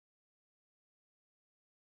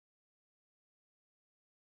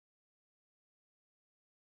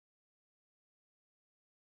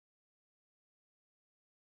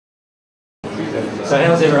So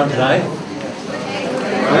how's everyone today?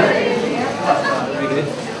 Very good.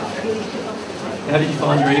 How did you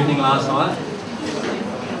find your evening last night?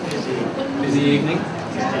 Busy evening?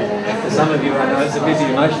 For some of you, I know it's a busy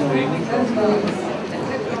emotional evening.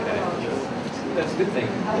 Okay. That's a good thing.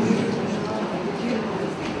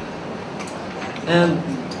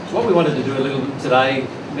 What we wanted to do a little today,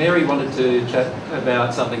 Mary wanted to chat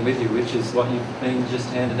about something with you, which is what you've been just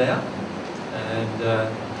handed out. And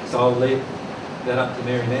so I'll leave that up to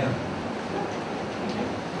Mary now.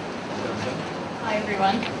 Hi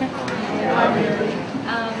everyone.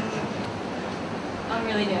 I'm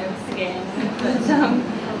really nervous again, but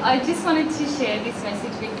I just wanted to share this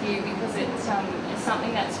message with you because it's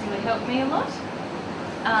something that's really helped me a lot.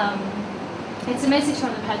 It's a message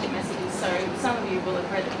from the Paget Messages, so some of you will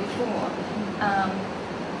have read it before.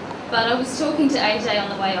 But I was talking to AJ on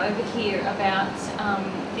the way over here about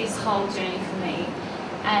this whole journey for me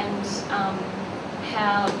and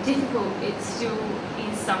how difficult it still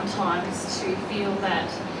is sometimes to feel that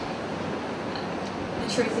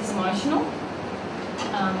the truth is emotional.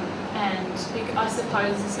 And I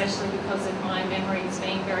suppose especially because of my memories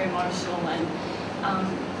being very emotional and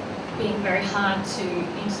being very hard to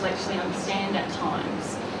intellectually understand at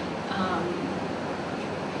times.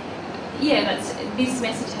 This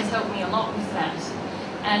message has helped me a lot with that.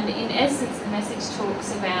 And in essence, the message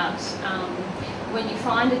talks about when you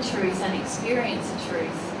find a truth and experience a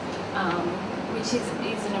truth, which is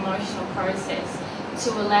an emotional process,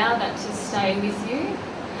 to allow that to stay with you.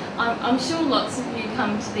 I'm sure lots of you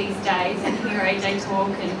come to these days and hear AJ talk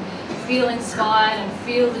and feel inspired and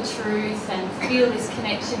feel the truth and feel this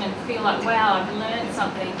connection and feel like, wow, I've learned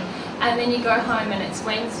something. And then you go home and it's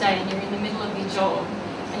Wednesday and you're in the middle of your job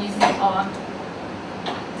and you think, oh,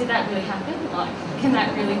 did that really happen? Like, can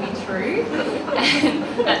that really be true? And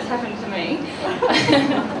that's happened to me.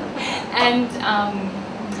 And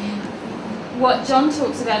what John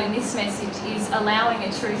talks about in this message is allowing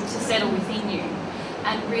a truth to settle within you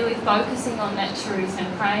and really focusing on that truth and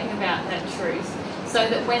praying about that truth so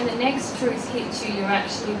that when the next truth hits you, you're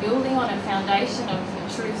actually building on a foundation of the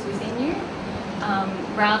truth within you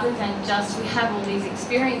rather than just we have all these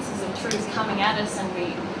experiences of truth coming at us and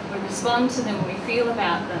we respond to them and we feel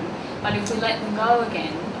about them, but if we let them go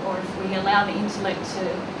again, or if we allow the intellect to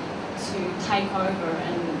take over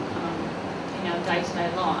and in our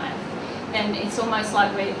day-to-day life, then it's almost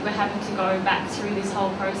like we're having to go back through this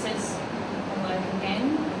whole process all over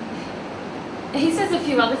again. He says a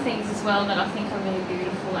few other things as well that I think are really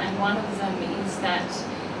beautiful, and one of them is that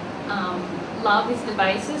love is the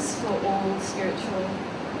basis for all spiritual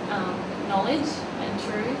knowledge and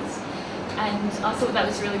truths. And I thought that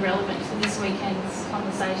was really relevant for this weekend's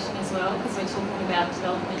conversation as well, because we're talking about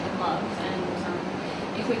development in love,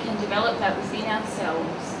 and if we can develop that within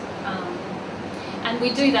ourselves, and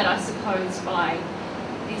we do that, I suppose, by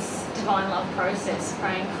this divine love process,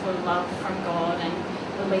 praying for love from God and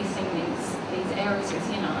releasing these errors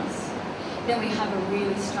within us, then we have a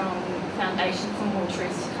really strong foundation for more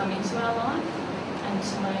truth to come into our life and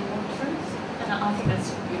to learn more truth, and I think that's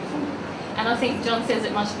beautiful. And I think John says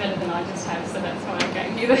it much better than I just have, so that's why I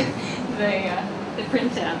gave you the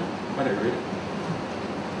printout. I don't read it.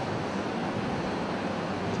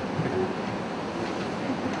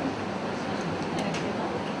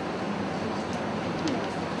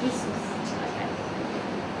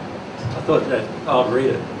 I thought that I'll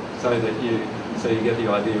read it so you get the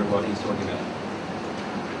idea of what he's talking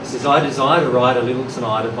about. It says, I desire to write a little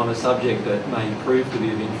tonight upon a subject that may prove to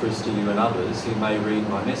be of interest to you and others who may read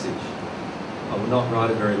my message. I will not write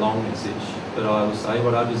a very long message, but I will say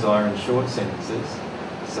what I desire in short sentences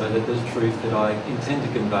so that the truth that I intend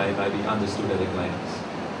to convey may be understood at a glance.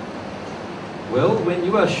 Well, when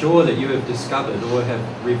you are sure that you have discovered or had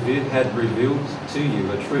revealed to you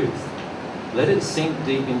a truth, let it sink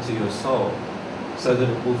deep into your soul so that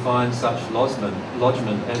it will find such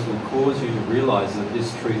lodgment as will cause you to realise that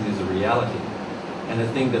this truth is a reality and a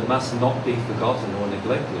thing that must not be forgotten or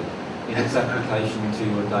neglected in its application to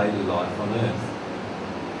your daily life on earth.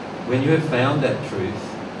 When you have found that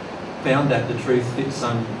the truth fits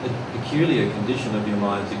some peculiar condition of your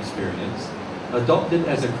mind's experience, adopt it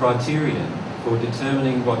as a criterion for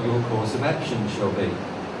determining what your course of action shall be.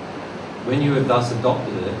 When you have thus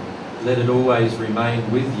adopted it, let it always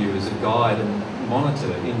remain with you as a guide and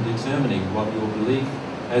monitor in determining what your belief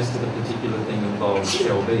as to the particular thing involved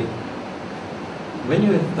shall be. When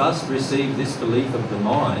you have thus received this belief of the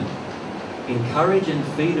mind, encourage and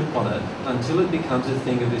feed upon it until it becomes a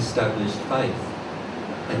thing of established faith.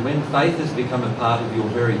 And when faith has become a part of your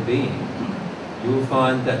very being, you will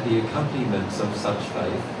find that the accompaniments of such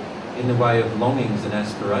faith, in the way of longings and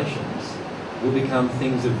aspirations, will become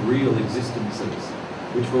things of real existences,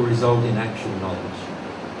 which will result in actual knowledge.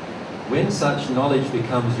 When such knowledge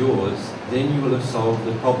becomes yours, then you will have solved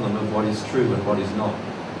the problem of what is true and what is not.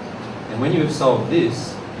 And when you have solved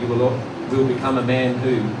this, you will become a man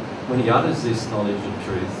who, when he utters this knowledge of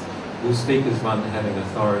truth, will speak as one having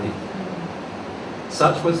authority.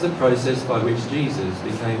 Such was the process by which Jesus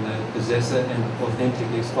became the possessor and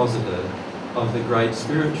authentic expositor of the great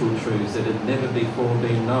spiritual truths that had never before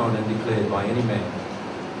been known and declared by any man.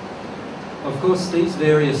 Of course, these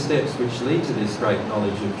various steps which lead to this great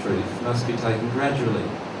knowledge of truth must be taken gradually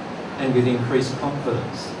and with increased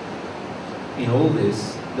confidence. In all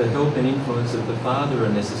this, the help and influence of the Father are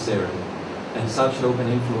necessary, and such help and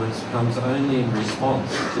influence comes only in response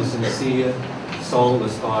to sincere,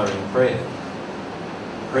 soul-aspiring prayer.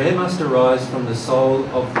 Prayer must arise from the soul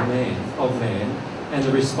of man, and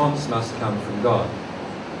the response must come from God.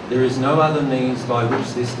 There is no other means by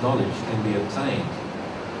which this knowledge can be obtained.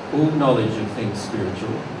 All knowledge of things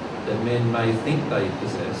spiritual that men may think they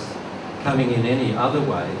possess, coming in any other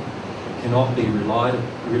way, cannot be relied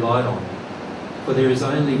on. For there is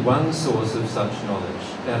only one source of such knowledge,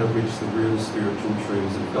 out of which the real spiritual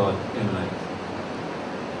truths of God emanate.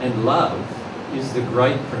 And love is the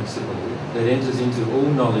great principle that enters into all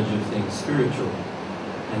knowledge of things spiritual.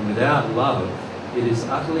 And without love, it is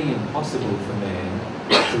utterly impossible for man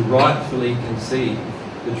to rightfully conceive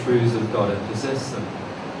the truths of God and possess them.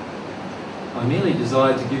 I merely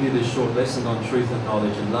desired to give you this short lesson on truth and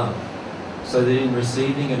knowledge and love, so that in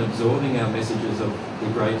receiving and absorbing our messages of the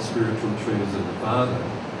great spiritual truths of the Father,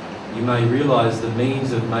 you may realise the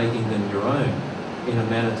means of making them your own in a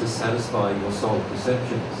manner to satisfy your soul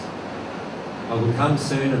perceptions. I will come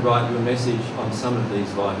soon and write you a message on some of these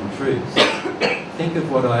vital truths. Think of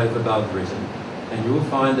what I have above written, and you will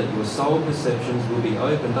find that your soul perceptions will be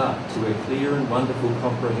opened up to a clear and wonderful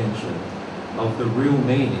comprehension of the real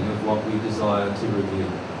meaning of what we desire to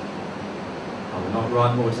reveal. I will not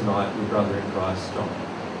write more tonight, your brother in Christ, John.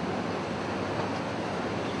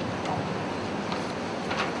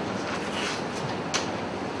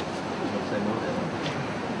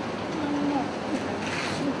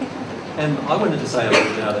 And I wanted to say a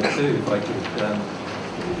little about it too, if I could.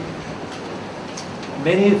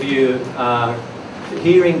 Many of you are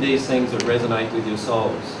hearing these things that resonate with your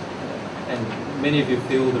souls, and many of you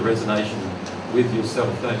feel the resonation with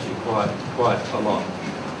yourself, don't you, quite a lot.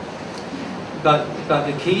 But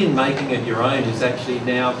the key in making it your own is actually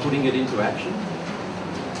now putting it into action,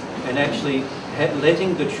 and actually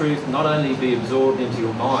letting the truth not only be absorbed into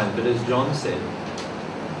your mind, but as John said,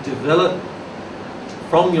 develop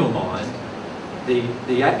from your mind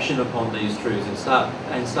the action upon these truths,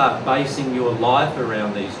 and start basing your life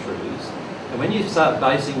around these truths. And when you start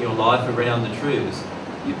basing your life around the truths,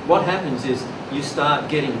 what happens is you start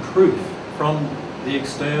getting proof from the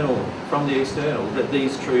external that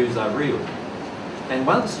these truths are real. And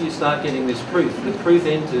once you start getting this proof, the proof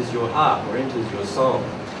enters your heart or enters your soul.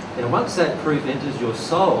 And once that proof enters your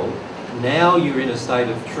soul, now you're in a state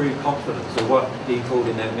of true confidence, or what he called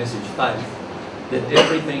in that message faith, that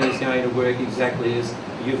everything is going to work exactly as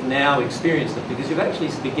you've now experienced it, because you've actually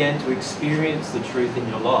began to experience the truth in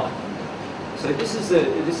your life. So this is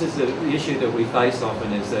the issue that we face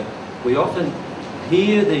often, is that we often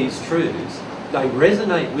hear these truths, they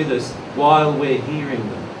resonate with us while we're hearing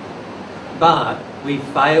them, but we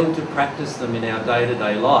fail to practice them in our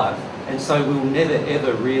day-to-day life, and so we'll never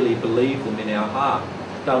ever really believe them in our heart.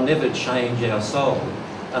 They'll never change our soul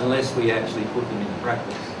unless we actually put them into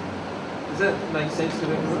practice. Does that make sense to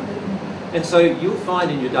everyone? And so you'll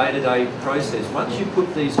find in your day-to-day process, once you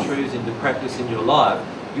put these truths into practice in your life,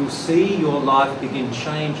 you'll see your life begin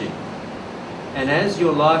changing. And as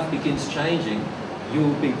your life begins changing, it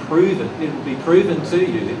will be proven to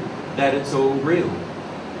you that it's all real.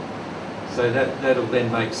 So that'll then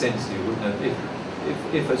make sense to you, wouldn't it?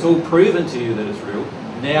 If it's all proven to you that it's real,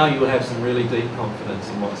 now you'll have some really deep confidence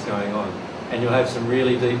in what's going on. And you'll have some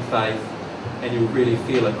really deep faith, and you'll really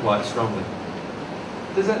feel it quite strongly.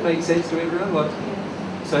 Does that make sense to everyone?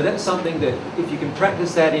 So that's something that, if you can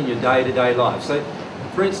practice that in your day-to-day life. So,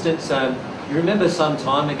 for instance, you remember some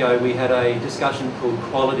time ago we had a discussion called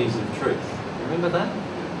Qualities of Truth. Remember that?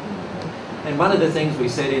 And one of the things we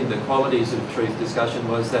said in the Qualities of Truth discussion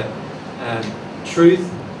was that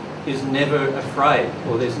truth is never afraid,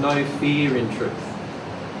 or there's no fear in truth.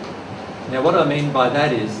 Now what I mean by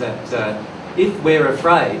that is that if we're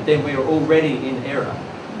afraid, then we're already in error.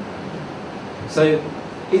 So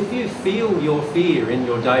if you feel your fear in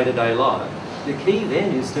your day-to-day life, the key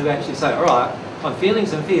then is to actually say, all right, I'm feeling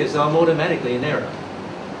some fear, so I'm automatically in error.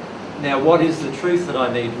 Now what is the truth that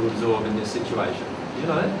I need to absorb in this situation? you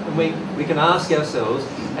know, and we can ask ourselves,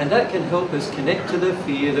 and that can help us connect to the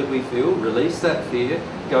fear that we feel, release that fear,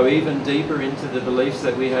 go even deeper into the beliefs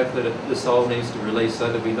that we have that the soul needs to release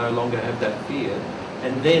so that we no longer have that fear.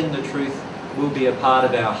 And then the truth will be a part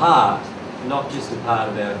of our heart, not just a part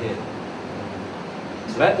of our head.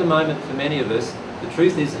 So at the moment, for many of us, the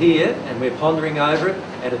truth is here and we're pondering over it,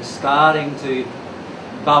 and it's starting to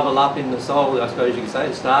bubble up in the soul, I suppose you could say.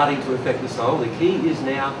 It's starting to affect the soul. The key is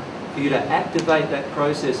now for you to activate that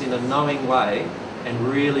process in a knowing way and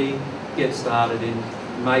really get started in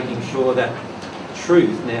making sure that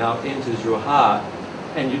truth now enters your heart.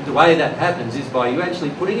 And the way that happens is by you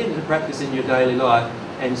actually putting it into practice in your daily life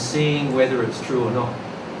and seeing whether it's true or not.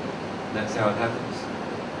 That's how it happens.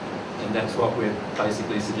 And that's what we're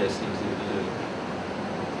basically suggesting to you to do.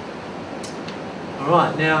 All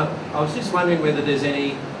right, now I was just wondering whether there's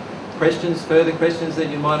any questions, further questions that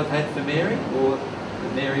you might have had for Mary, or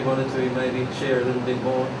if Mary wanted to maybe share a little bit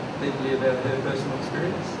more deeply about her personal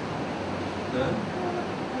experience. No?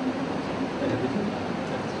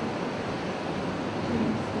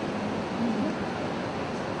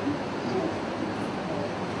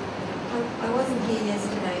 I wasn't here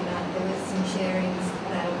yesterday, but there was some sharings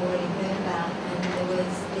that I've already heard about, and there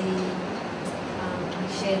was the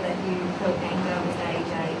share that you felt anger with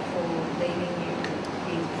AJ for leaving you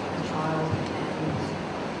with a child, and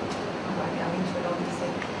I won't go into it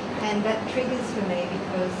obviously. And that triggers for me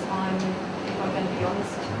because if I'm going to be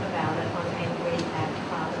honest about it, I'm angry at the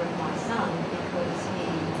father of my son because he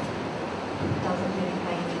doesn't really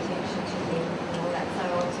pay any attention to him and all that. So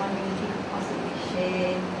I was wondering if you could possibly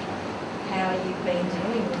share how you've been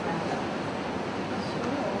dealing with that.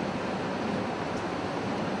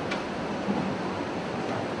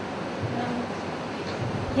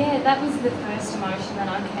 Yeah, that was the first emotion that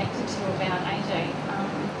I connected to about AJ.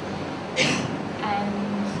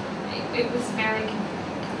 And it was very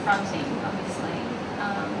confronting, obviously.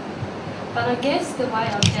 But I guess the way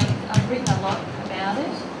I've written a lot about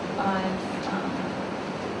it.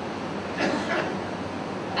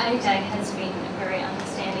 AJ has been very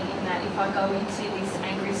understanding in that if I go into this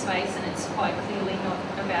angry space and it's quite clearly not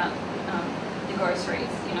about the groceries,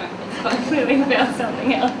 you know, it's quite clearly about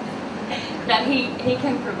something else, that he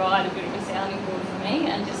can provide a bit of a sounding board for me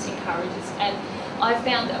and just encourages. And I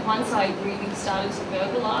found that once I really started to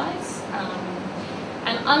verbalise,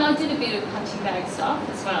 and I did a bit of punching bag stuff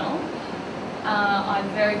as well, I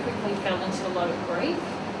very quickly fell into a lot of grief.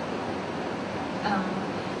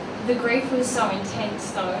 The grief was so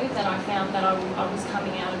intense though that I found that I was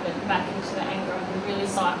coming out of it back into the anger. I really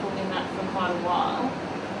cycled in that for quite a while.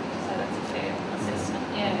 So that's a fair assessment.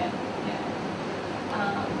 Yeah.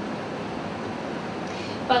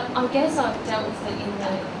 But I guess I've dealt with it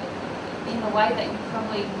in the way that you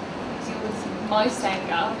probably deal with most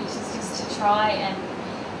anger, which is just to try and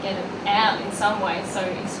get it out in some way. So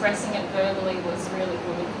expressing it verbally was really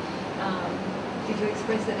good. Did you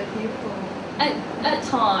express it at you? At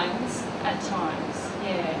times,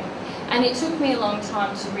 yeah. And it took me a long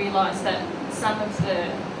time to realise that some of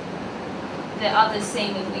the other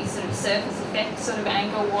seemingly sort of surface effect sort of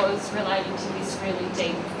anger was relating to this really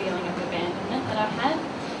deep feeling of abandonment that I had.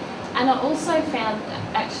 And I also found,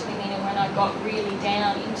 actually, Nina, when I got really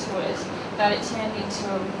down into it, that it turned into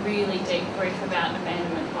a really deep grief about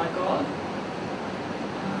abandonment by God,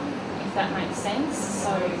 if that makes sense.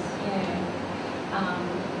 So, yeah.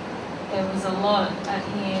 There was a lot at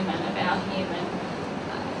him and about him,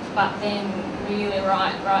 but then really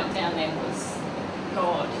right down there was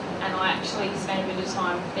God, and I actually spent a bit of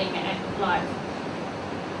time being like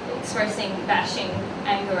expressing, bashing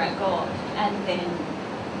anger at God, and then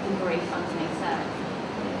the grief underneath that.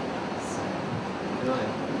 Right.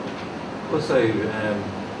 Also,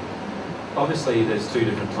 obviously there's two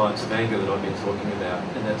different types of anger that I've been talking about,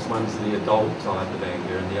 and that's one's the adult type of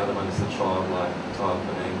anger and the other one's the childlike type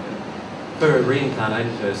of anger. For a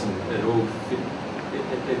reincarnated person,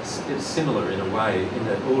 it's similar in a way, in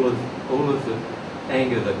that all of the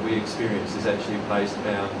anger that we experience is actually based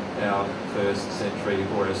around our first century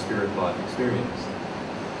or our spirit life experience.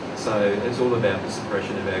 So it's all about the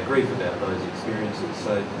suppression of our grief about those experiences.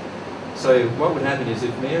 So what would happen is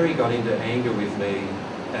if Mary got into anger with me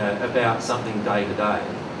about something day to day,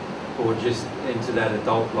 or just into that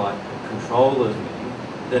adult-like control of me,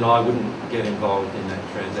 then I wouldn't get involved in that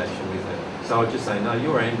transaction with her. So I'd just say, no,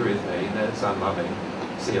 you're angry with me, that's unloving,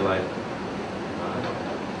 see you later. Right?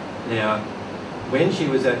 Now, when she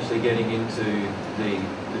was actually getting into the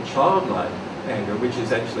childlike anger, which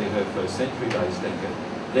is actually her first century based anger,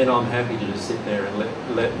 then I'm happy to just sit there and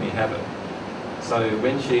let me have it. So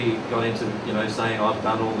when she got into, saying I've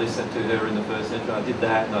done all this to her in the first century, I did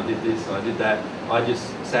that and I did this and I did that, I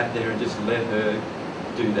just sat there and just let her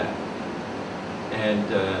do that. And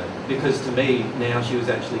because to me, now she was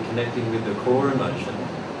actually connecting with the core emotion,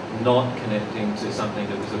 not connecting to something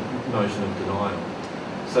that was an emotion of denial.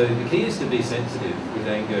 So the key is to be sensitive with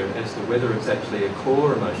anger as to whether it's actually a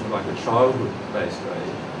core emotion, like a childhood-based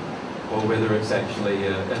rage, or whether it's actually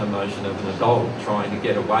an emotion of an adult trying to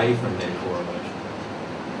get away from their core emotion.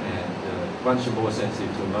 And once you're more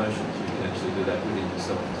sensitive to emotions, you can actually do that within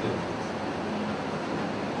yourself too.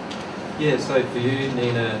 Yeah, so for you,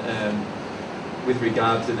 Nina, with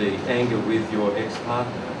regard to the anger with your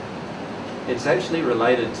ex-partner, it's actually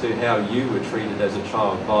related to how you were treated as a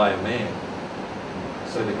child by a man.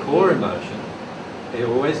 So the core emotion, it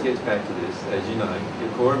always gets back to this, as you know,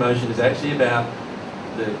 your core emotion is actually about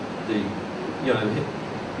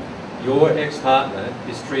your ex-partner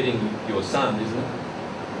is treating your son, isn't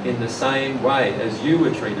it, in the same way as you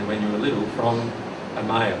were treated when you were little from a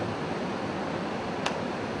male.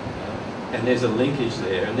 And there's a linkage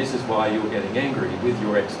there, and this is why you're getting angry with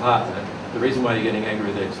your ex-partner. The reason why you're getting angry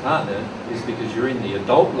with your ex-partner is because you're in the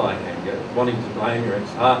adult-like anger, wanting to blame your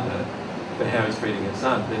ex-partner for how he's treating your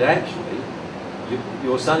son. But actually,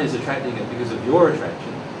 your son is attracting it because of your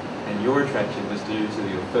attraction, and your attraction was due to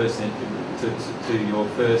your first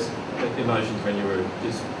emotions when you were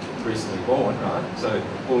just recently born, right? So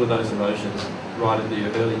all of those emotions right at the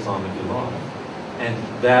early time of your life.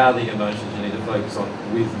 And they're the emotions you need to focus on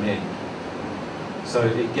with men. So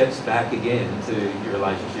it gets back again to your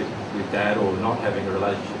relationship with dad, or not having a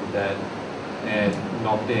relationship with dad, and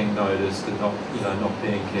not being noticed, and not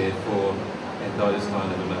being cared for, and those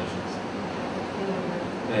kind of emotions.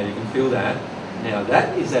 Now you can feel that. Now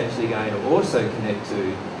that is actually going to also connect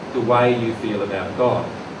to the way you feel about God.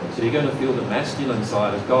 So you're going to feel the masculine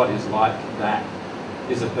side of God is like that.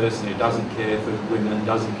 Is a person who doesn't care for women,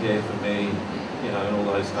 doesn't care for me, and all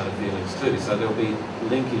those kind of feelings too. So there'll be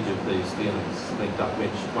linkage of these feelings linked up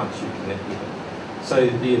once you connect with them. So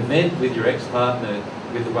the event with your ex-partner,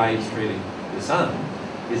 with the way he's treating the son,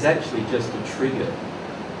 is actually just a trigger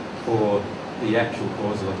for the actual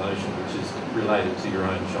causal emotion, which is related to your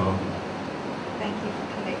own childhood. Thank you for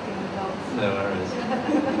connecting the dots. No worries.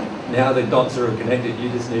 Now the dots are all connected, you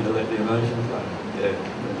just need to let the emotions go. Yeah,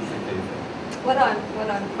 that's the key thing. What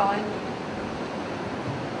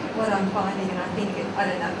I'm finding, and I think I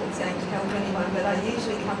don't know if it's going to help anyone, but I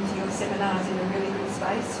usually come to your seminars in a really good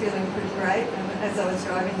space, feeling pretty great. And as I was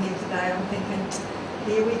driving here today, I'm thinking,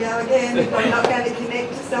 here we go again. If I'm not going to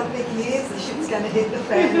connect to something here, the shit's going to hit the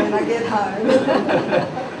fan when I get home.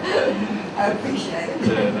 I appreciate it.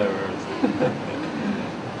 Yeah, no worries.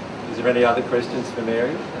 Is there any other questions for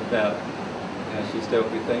Mary about how she's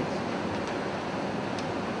dealt with things?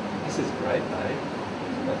 This is great, mate.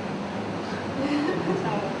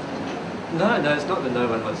 No, it's not that no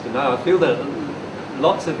one wants to know. I feel that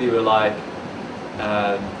lots of you are like,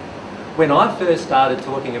 when I first started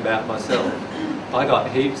talking about myself, I got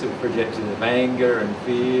heaps of projections of anger and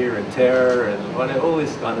fear and terror and all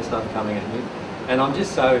this kind of stuff coming at me. And I'm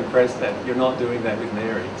just so impressed that you're not doing that with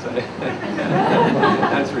Mary. So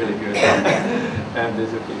that's really good. And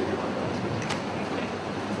there's a few who want to ask questions.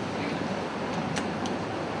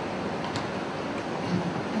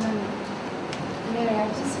 Mary, I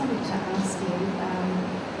just wanted to ask you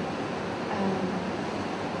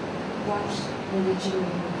what religion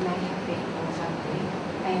you may have been brought up with,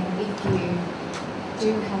 and if you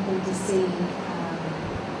do happen to see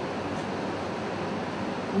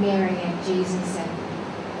Mary and Jesus and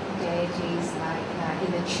deities like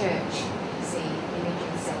in the church, you see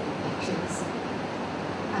images and pictures.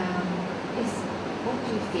 What do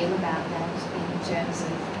you feel about that in terms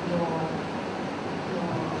of your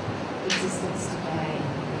existence today?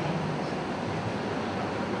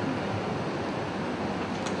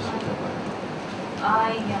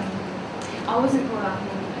 I wasn't brought up in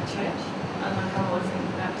a church. I wasn't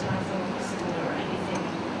baptised or school or anything.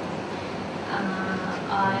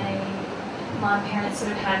 My parents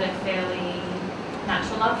sort of had a fairly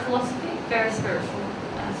natural love philosophy, very spiritual,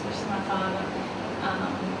 especially my father,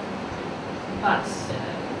 but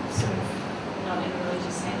sort of not in a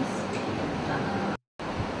religious sense.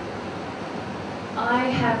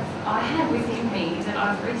 I have within me that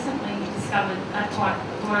I've recently discovered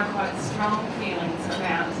quite strong feelings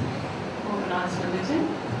about organised religion,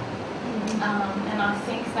 and I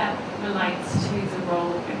think that relates to the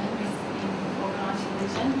role of women in organised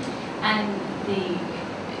religion, and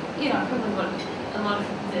probably what a lot of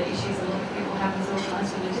the issues a lot of people have with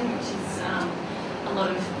organised religion, which is a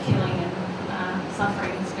lot of killing and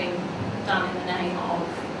suffering has been done in the name of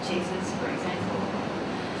Jesus, for example.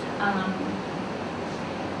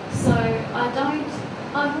 So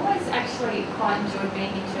I've always actually quite enjoyed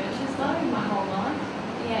being in churches though, my whole life.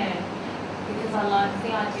 Yeah, because I like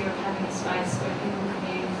the idea of having a space where people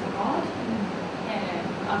commune for God. Yeah,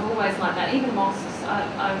 I've always liked that. Even mosques,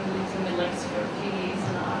 I lived in the Middle East for a few years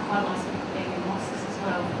and I quite like being in mosques as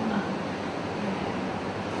well.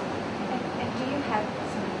 And do you have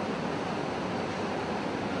some...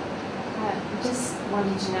 I just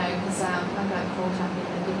wanted to know, because I got caught up in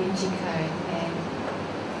the Da Vinci Code, and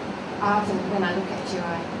often when I look at you,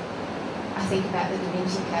 I think about the Da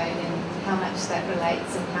Vinci Code and how much that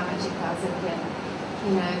relates and how much it doesn't, and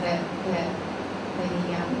you know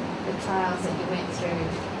the trials that you went through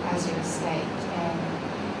as you escaped and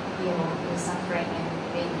your suffering and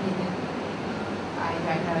being hidden. I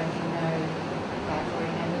don't know if you know that or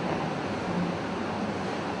remember that.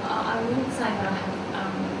 I wouldn't say that I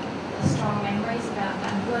have strong memories about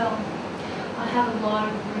that. Well, I have a lot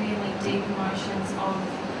of really deep emotions of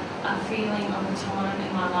a feeling of a time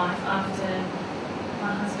in my life after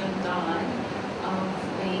my husband died, of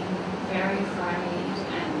being very afraid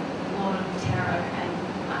and a lot of terror and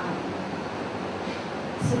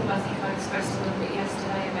sort of, I think I expressed a little bit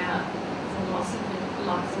yesterday about the loss of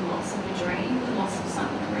a dream, the loss of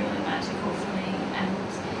something really magical for me, and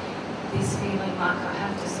this feeling like I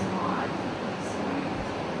have to survive. So,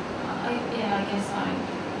 I guess I think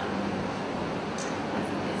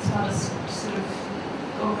it's not a sort of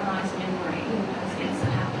organised memory of things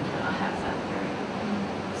that happened, but I have that very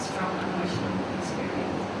strong emotional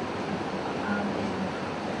experience.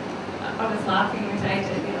 I was laughing with AJ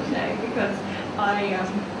the other day because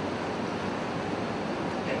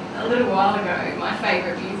a little while ago, my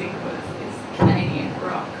favourite music was this Canadian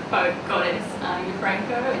rock folk goddess,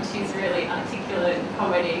 Franco, and she's really articulate and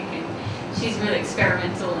poetic, and she's really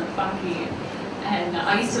experimental and funky. And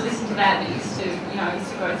I used to listen to that, and I used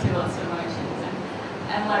to go through lots of emotions.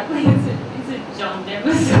 And like, is it John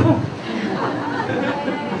Denver song?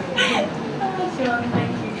 Oh, John,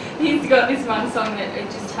 thank you. He's got this one song that it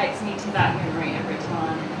just takes me to that memory every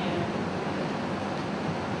time. Yeah.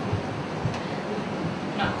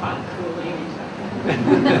 Not quite a cool image.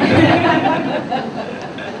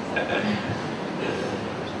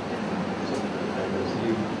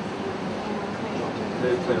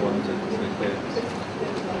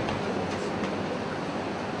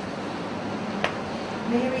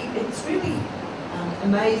 Mary, it's really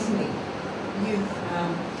amazed me. You've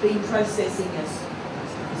been processing as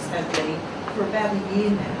have been for about a year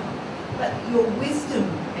now, but your wisdom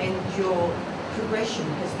and your progression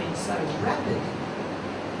has been so rapid.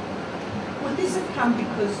 Would this have come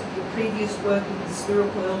because of your previous work in the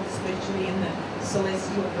spirit world, especially in the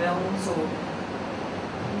celestial realms, or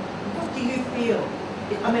what do you feel?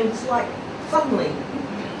 I mean, it's like suddenly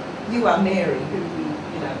you are Mary, who we,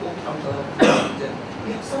 all come to love.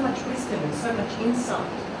 You have so much wisdom and so much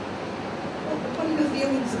insight. What are your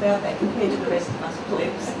feelings about that compared to the rest of us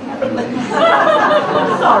plebs?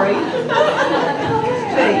 Sorry.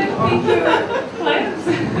 Thank you, plebs.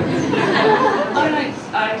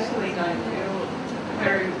 I actually don't feel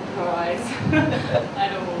very wise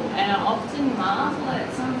at all. And I often marvel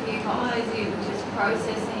at some of you guys who are just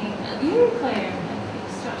processing, you, Claire,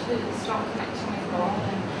 and such a strong connection with God.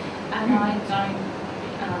 And I don't,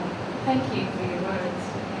 thank you for your words.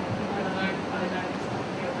 I don't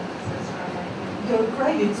feel that so strongly. You're a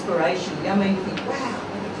great inspiration. I mean, you think, wow,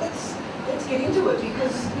 let's get into it,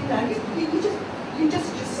 because you just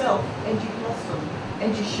yourself, and you blossom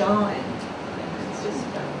and you shine. It's just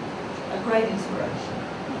a great inspiration.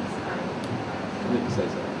 I need to say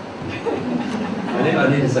something. I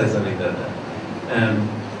need to say something about that.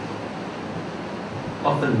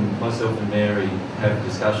 Often myself and Mary have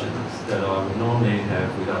discussions that I would normally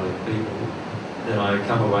have with other people, that I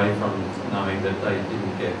come away from knowing that they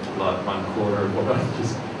didn't get like 1/4 of what I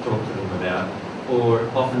just talked to them about. Or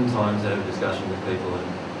oftentimes I have a discussion with people and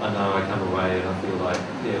I know I come away and I feel like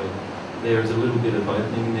there is a little bit of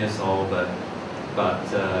opening in their soul, but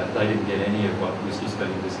they didn't get any of what was just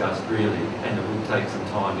being discussed really, and it will take some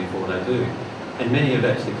time before they do. And many have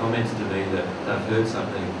actually commented to me that they've heard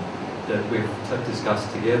something that we've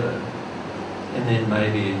discussed together, and then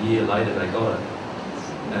maybe a year later they got it.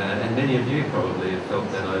 And many of you probably have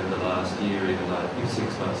felt that over the last year, even like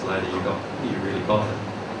 6 months later, you really got it.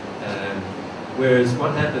 Whereas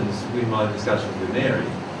what happens with my discussions with Mary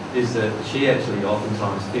is that she actually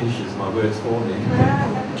oftentimes finishes my words for me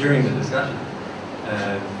during the discussion.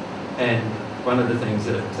 And one of the things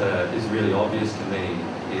that is really obvious to me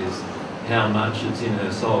is how much it's in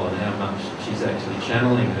her soul and how much she's actually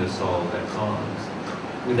channeling her soul at times.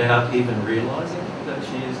 without even realising that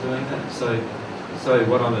she is doing that. So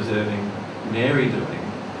what I'm observing Mary doing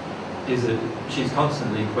is that she's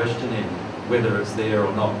constantly questioning whether it's there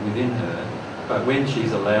or not within her, but when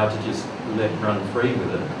she's allowed to just let run free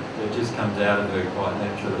with it just comes out of her quite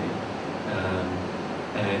naturally.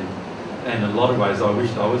 And in a lot of ways, I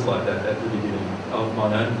wished I was like that at the beginning of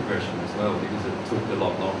my own progression as well, because it took a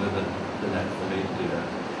lot longer than that for me to do that.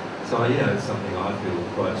 So yeah, it's something I feel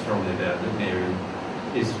quite strongly about, that Mary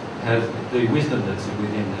has the wisdom that's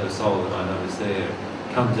within her soul that I notice there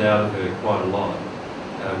comes out of her quite a lot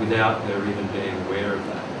without her even being aware of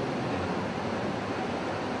that.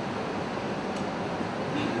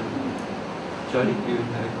 Jody, you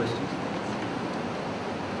have questions?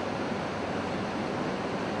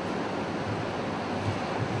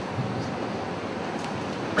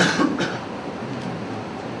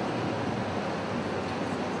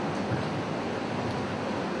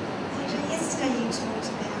 Yesterday you talked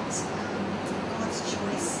about God's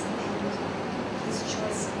choice and his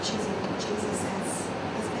choice of choosing Jesus as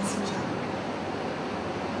his messenger.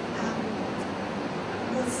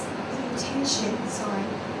 Was the intention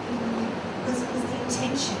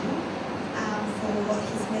for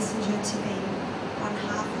his messenger to be one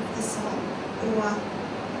half of the soul, or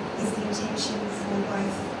is the intention for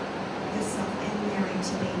both yourself and Mary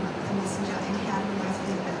to be the messenger, and how do you guys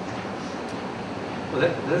feel about that? Well,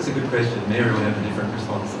 that's a good question. Mary would have a different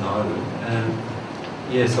response than I would.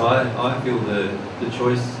 Yes, I feel the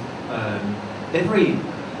choice,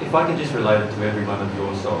 if I can just relate it to every one of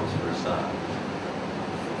your souls for a start.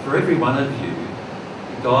 For every one of you,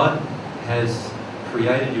 God has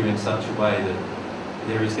created you in such a way that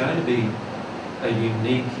there is going to be a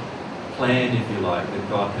unique plan, if you like, that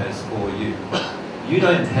God has for you. You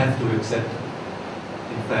don't have to accept it.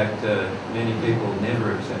 In fact, many people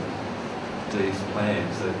never accept these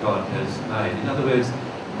plans that God has made. In other words,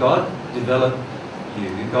 God developed you,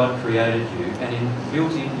 God created you, and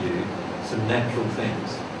built in you some natural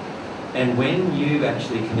things. And when you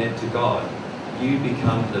actually connect to God, you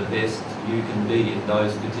become the best you can be in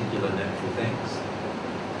those particular natural things.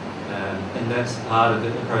 And that's part of the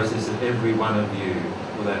process that every one of you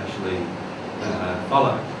will actually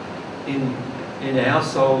follow. In our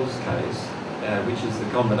soul's case, which is the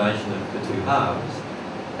combination of the two halves,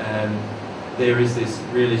 there is this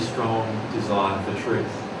really strong desire for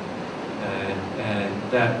truth.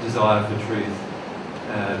 And that desire for truth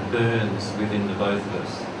burns within the both of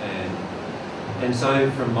us. And so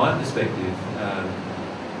from my perspective,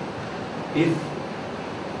 if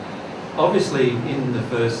obviously in the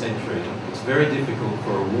first century, it's very difficult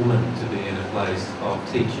for a woman to be in a place of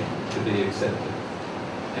teaching, to be accepted.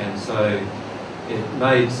 And so it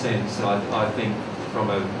made sense, I think, from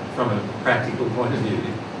a practical point of view,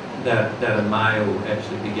 that a male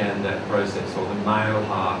actually began that process, or the male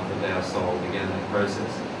half of our soul began that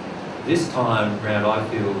process. This time round, I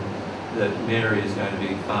feel that Mary is going to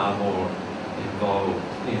be far more involved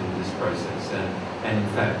in this process, and in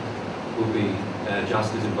fact will be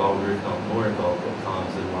just as involved, or if not more involved at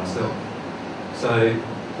times than myself.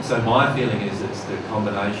 So my feeling is it's the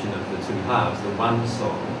combination of the two halves, the one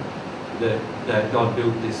soul, that God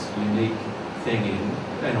built this unique thing in,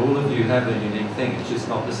 and all of you have a unique thing. It's just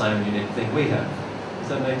not the same unique thing we have. Does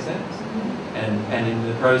that make sense? And in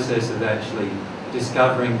the process of actually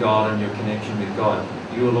discovering God and your connection with God,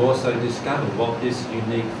 you will also discover what this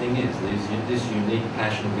unique thing is, this unique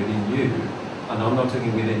passion within you. And I'm not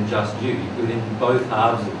talking within just you, within both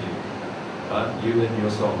halves of you, right? You and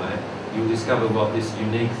your soulmate. You'll discover what this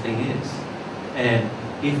unique thing is. And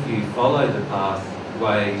if you follow the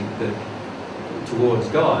pathway towards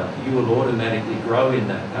God, you will automatically grow in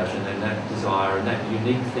that passion and that desire, and that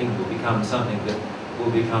unique thing will become something that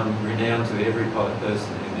will become renowned to every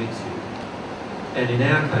person who meets you. And in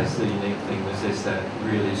our case, the unique thing was just that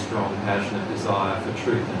really strong, passionate desire for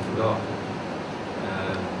truth and for God.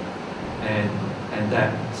 And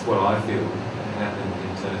that's what I feel happened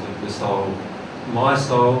in terms of the soul,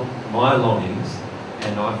 my longings,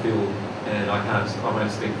 and I feel, and I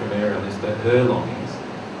won't speak for Mary on this, but her longings,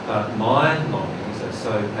 but my longings are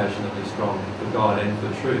so passionately strong for God and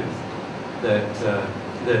for truth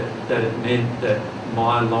that it meant that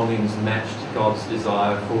my longings matched God's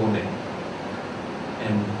desire for me.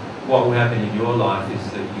 And what will happen in your life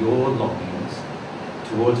is that your longings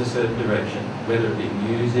towards a certain direction, whether it be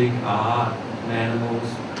music, art,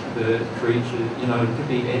 animals, bird, creatures, it could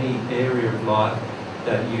be any area of life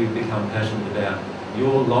that you become passionate about,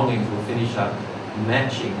 your longings will finish up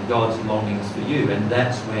matching God's longings for you, and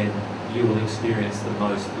that's when you will experience the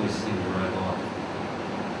most bliss in your own life.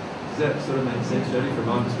 Does that sort of make sense, Jody, from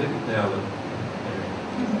my perspective? Now,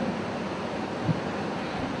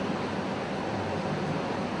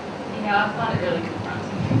 Yeah, I find it really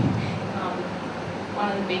confronting.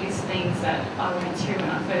 One of the biggest things that I went through when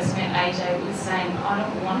I first met AJ was saying, I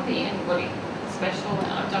don't want to be anybody special,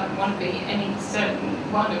 and I don't want to be any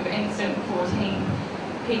certain one of any certain 14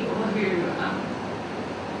 people who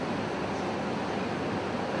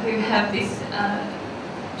have this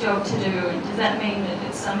job to do. And does that mean that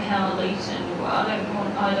it's somehow elite? And well,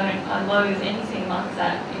 I loathe anything like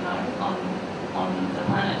that, you know, on the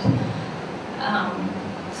planet.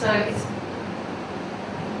 So it's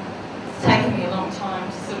taken me a long time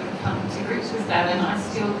to sort of come to grips with that, and I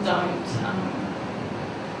still don't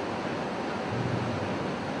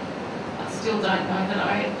know that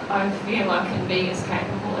I feel I can be as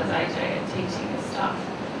capable as AJ at teaching this stuff.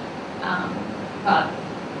 But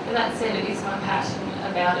with that said, it is my passion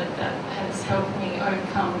about it that has helped me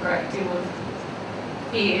overcome a great deal of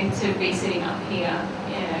fear to be sitting up here.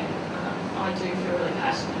 Yeah, I do feel really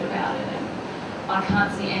passionate about it, and I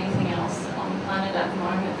can't see anything else on the planet at the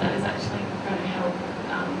moment that is actually going to help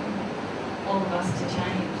all of us to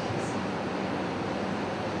change.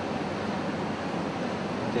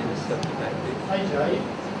 Dennis, up the back there. Hi Jay,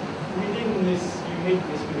 within this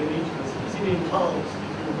uniqueness within each of us, is it enhanced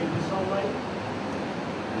if you're with your soulmate?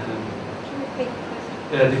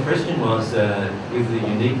 Yeah, the question was, with the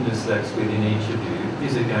uniqueness that's within each of you,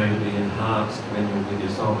 is it going to be enhanced when you're with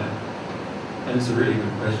your soulmate? And it's a really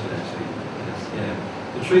good question, actually. Yes, yeah.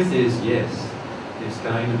 The truth is, yes, it's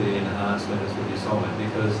going to be enhanced when it's with your soulmate,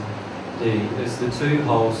 because it's the two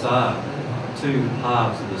halves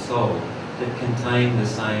of the soul that contain the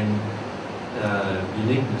same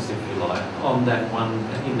uniqueness, if you like, in that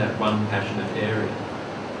one passionate area.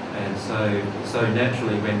 And so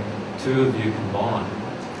naturally, when two of you combine,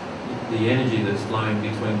 the energy that's flowing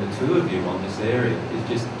between the two of you on this area is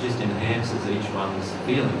just enhances each one's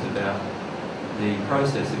feelings about the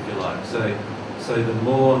process, if you like. So the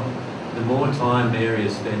more time Mary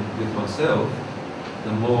has spent with myself,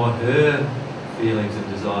 the more her feelings and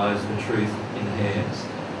desires for truth enhance,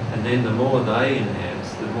 and then the more they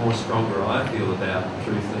enhance, the more stronger I feel about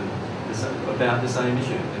truth and about the same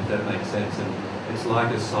issue, if that makes sense. And it's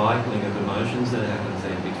like a cycling of emotions that happens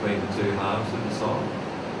then between the two halves of the soul.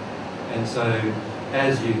 And so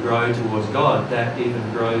as you grow towards God, that even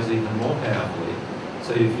grows even more powerfully.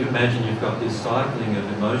 So if you imagine you've got this cycling of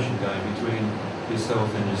emotion going between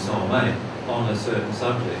yourself and your soulmate on a certain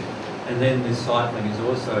subject, and then this cycling is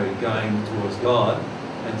also going towards God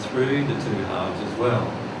and through the two halves as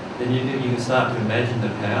well, then you can start to imagine the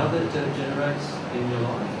power that generates in your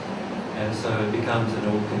life. And so it becomes an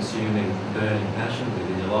all-consuming, burning passion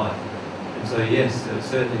within your life. And so yes,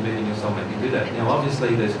 certainly meeting your soulmate can do that. Now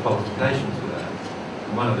obviously there's qualifications for that.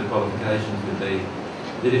 And one of the qualifications would be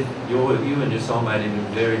that if you and your soulmate are in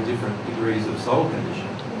very different degrees of soul condition,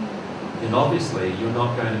 then obviously you're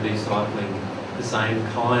not going to be cycling the same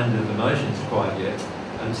kind of emotions quite yet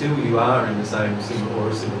until you are in the same or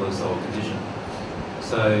a similar soul condition.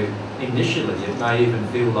 So initially it may even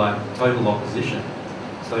feel like total opposition.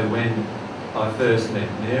 So when I first met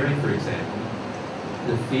Mary, for example,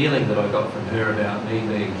 the feeling that I got from her about me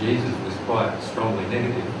being Jesus was quite strongly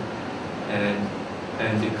negative.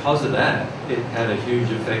 And because of that, it had a huge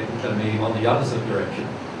effect on me on the opposite direction.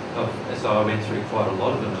 So I went through quite a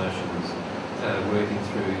lot of emotions working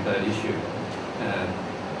through that issue.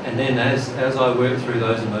 And then as I worked through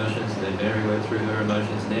those emotions, and then Mary worked through her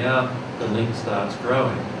emotions, now the link starts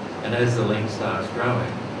growing. And as the link starts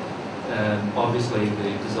growing, obviously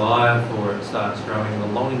the desire for it starts growing and the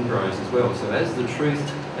longing grows as well. So as the truth,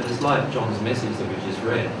 and it's like John's message that we just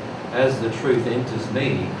read, as the truth enters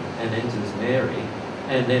me and enters Mary,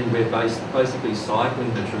 and then we're basically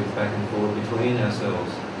cycling the truth back and forth between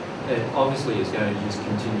ourselves, it obviously is going to just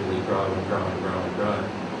continually grow and grow and grow and grow.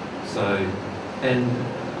 So, and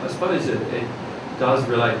I suppose it does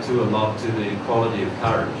relate to a lot to the quality of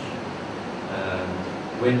courage.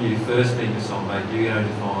 When you first meet your soulmate, you're going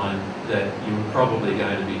to find that you're probably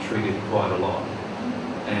going to be triggered quite a lot.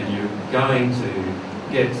 And you're going to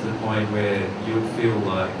get to the point where you would feel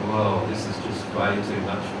like, well, this is just way too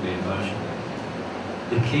much for me emotionally.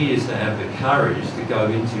 The key is to have the courage to go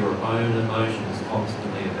into your own emotions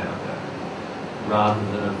constantly about that, rather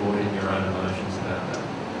than avoiding your own emotions about that.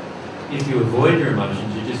 If you avoid your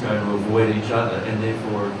emotions, you're just going to avoid each other and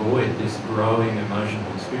therefore avoid this growing emotional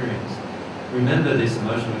experience. Remember, this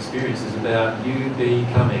emotional experience is about you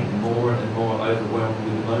becoming more and more overwhelmed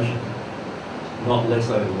with emotion, not less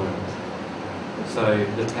overwhelmed. So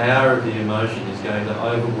the power of the emotion is going to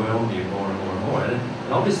overwhelm you more and more and more. And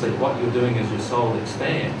obviously what you're doing as your soul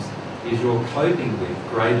expands is you're coping with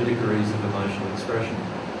greater degrees of emotional expression.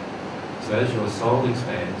 So as your soul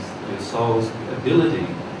expands, your soul's ability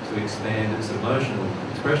to expand its emotional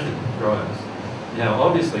expression grows. Now,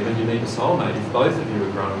 obviously, when you meet a soulmate, if both of you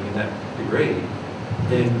are growing in that degree,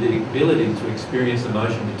 then the ability to experience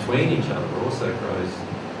emotion between each other also grows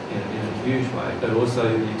in a huge way. But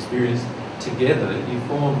also the experience together, you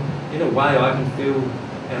form, in a way, I can feel,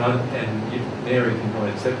 Mary can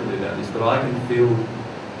comment separately about this, but I can feel,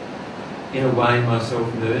 in a way,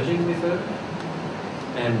 myself merging with her.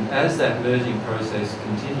 And as that merging process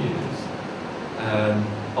continues,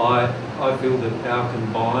 I feel that our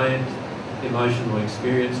combined emotional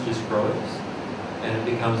experience just grows and it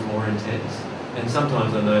becomes more intense. And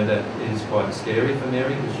sometimes I know that is quite scary for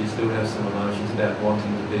Mary because she still has some emotions about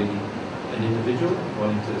wanting to be an individual,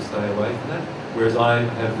 wanting to stay away from that. Whereas I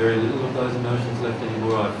have very little of those emotions left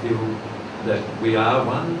anymore. I feel that we are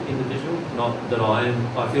one individual, not that I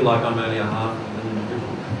feel like I'm only a half of an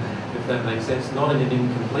individual, if that makes sense. Not in an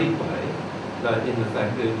incomplete way, but in the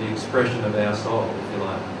fact that the expression of our soul, if you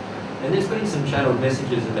like. And there's been some channeled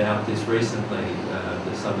messages about this recently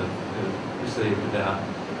that some have received about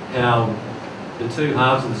how the two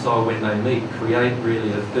halves of the soul, when they meet, create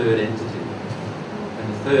really a third entity. And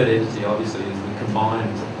the third entity, obviously, is the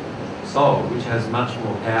combined soul, which has much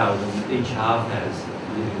more power than each half has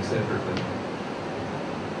living separately.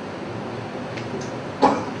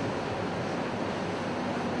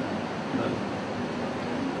 No?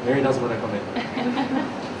 Mary doesn't want to comment.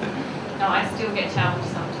 No, I still get challenged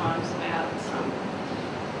sometimes about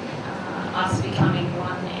us becoming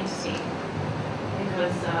one entity,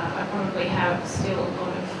 because I probably have still a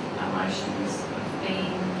lot of emotions of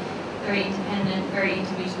being very independent, very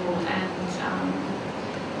individual, and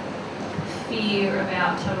fear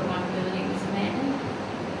about total vulnerability with men,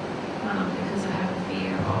 because I have a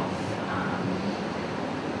fear of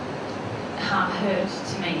hurt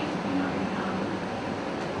to me, you know.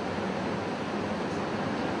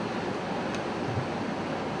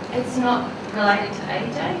 It's not related to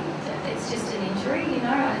AJ, it's just an injury, you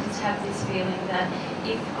know. I just have this feeling that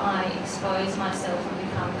if I expose myself and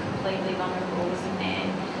become completely vulnerable as a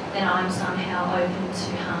man, then I'm somehow open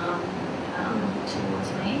to harm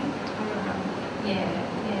towards me. Yeah,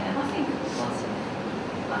 I think lots of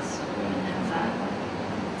us women have that.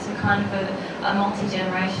 It's a kind of a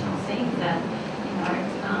multi-generational thing that, you know,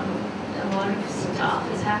 a lot of stuff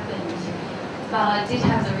has happened. But I did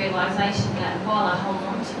have the realisation that while I hold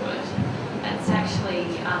on to it, it's actually,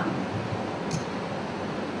 it's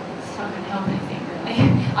not going to help anything really.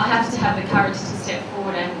 I have to have the courage to step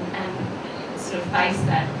forward and sort of face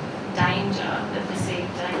that danger, the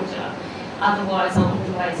perceived danger. Otherwise I'll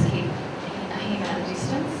always keep him at a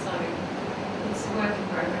distance, so it's a work in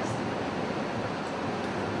progress.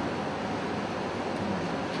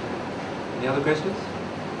 Any other questions?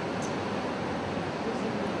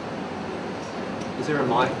 Is there a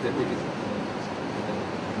mic that we could...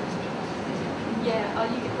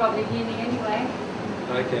 Yeah, you could probably hear me anyway.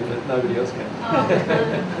 I can, but nobody else can.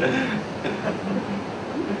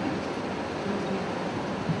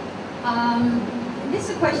 This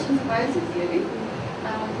is a question for both of you,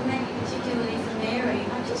 maybe particularly for Mary.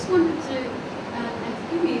 I just wanted to, and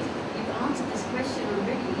forgive me if you've answered this question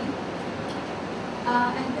already,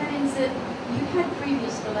 and that is that you had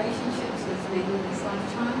previous relationships with men in this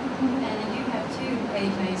lifetime, and you have two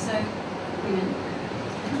AJ, so women.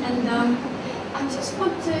 And I just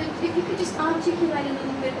want to, if you could just articulate a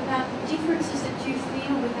little bit about the differences that you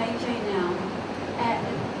feel with AJ now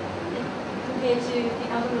compared to the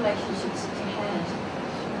other relationships that you had.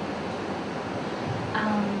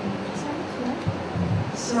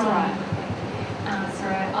 Sorry.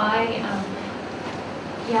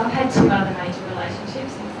 I've had two other major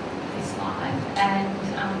relationships in this life, and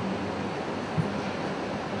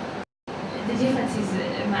the difference is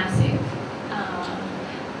massive.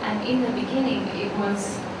 And in the beginning, it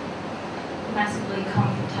was massively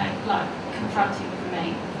confronting for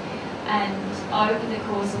me. And over the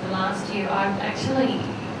course of the last year, I've actually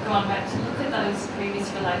gone back to look at those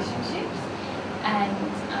previous relationships and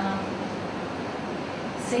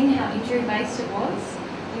seen how injury-based it was.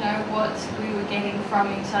 You know, what we were getting from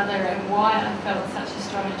each other and why I felt such a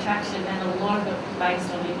strong attraction, and a lot of it was based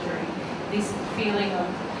on injury. This feeling of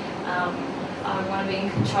I want to be in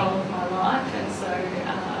control of my life, and so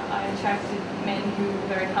I attracted men who were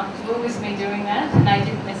very comfortable with me doing that, and they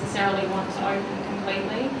didn't necessarily want to open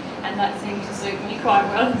completely, and that seemed to suit me quite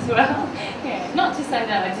well as well. Yeah. Not to say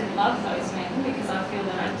that I didn't love those men, because I feel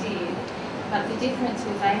that I did, but the difference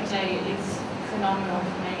with AJ is phenomenal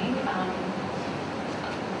for me.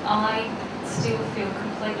 I still feel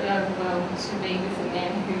completely overwhelmed to be with a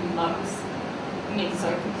man who loves me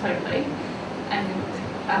so completely and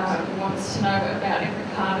wants to know about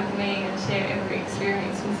every part of me and share every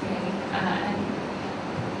experience with me.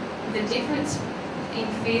 and the difference in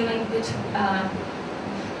feeling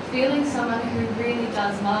someone who really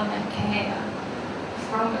does love and care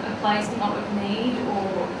from a place not of need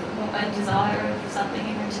or a desire of something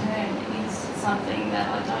in return is something that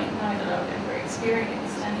I don't know that I've ever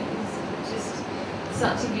experienced, and it is just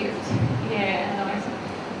such a gift. Yeah, and I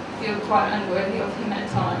feel quite unworthy of him at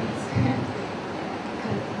times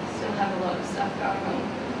because I still have a lot of stuff going on.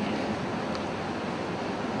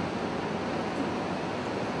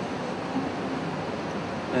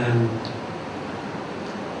 And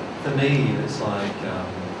for me, it's like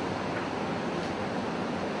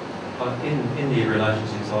in the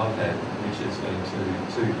relationships I've had, which has been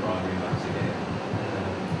two primary ones again,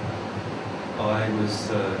 I was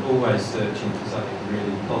always searching for something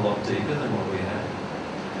really a lot deeper than what we had.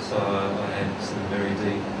 So I had some very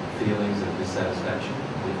deep feelings of dissatisfaction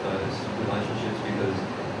with those relationships because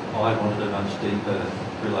I wanted a much deeper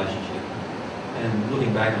relationship. And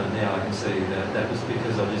looking back on it now, I can see that that was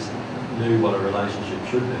because I just knew what a relationship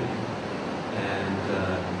should be,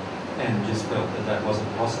 and just felt that that wasn't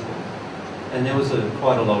possible. And there was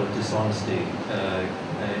quite a lot of dishonesty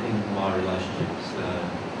in my relationships,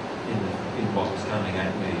 in what was coming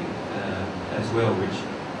at me as well, which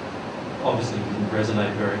obviously didn't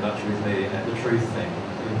resonate very much with me at the truth thing.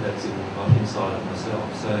 That's inside of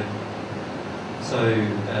myself. So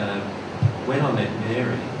when I met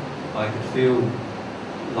Mary, I could feel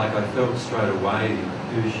like I felt straight away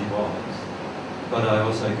who she was, but I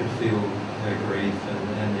also could feel her grief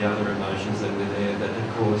and the other emotions that were there that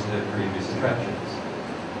had caused her previous attractions.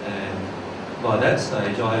 And by that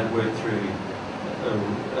stage, I had worked through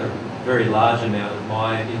a very large amount of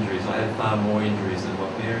my injuries. I had far more injuries than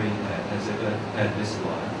what Mary has ever had this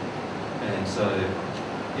life. And so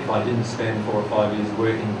if I didn't spend 4 or 5 years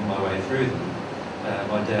working my way through them,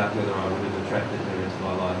 I doubt whether I would have attracted her into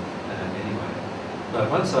my life anyway. But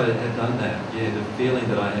once I had done that, yeah, the feeling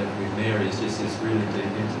that I have with Mary is just this really deep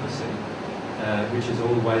intimacy, which is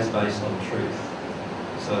always based on truth.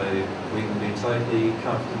 So we can be totally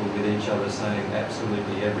comfortable with each other saying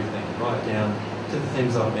absolutely everything, right down to the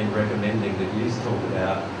things I've been recommending that you talk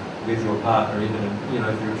about with your partner, even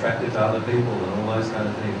if you're attracted to other people and all those kind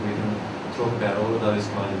of things. We can talk about all of those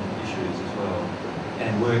kind of issues as well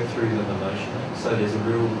and work through them emotionally. So there's a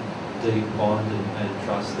real deep bond and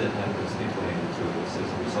trust that happens between the two of us as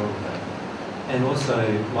a result of that. And also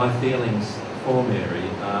my feelings for Mary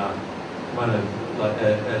are one of, like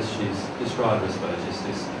as she's described, I suppose, is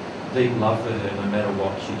this deep love for her no matter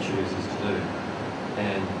what she chooses to do.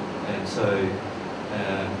 And so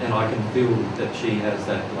and I can feel that she has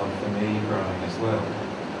that love for me growing as well.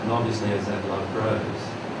 And obviously as that love grows,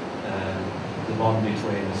 the bond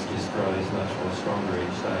between us just grows much more stronger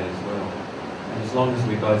each day as well. And as long as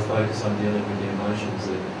we both focus on dealing with the emotions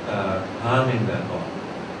that are harming that bond,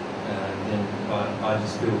 then I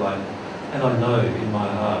just feel like, and I know in my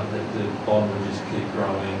heart that the bond will just keep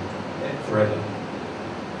growing forever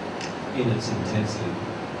in its intensity.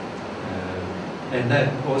 And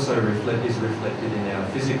that also is reflected in our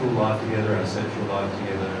physical life together, our sexual life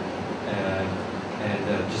together,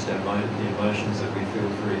 and just the emotions that we feel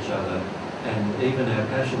for each other, and even our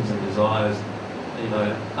passions and desires.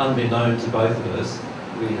 Unbeknown to both of us,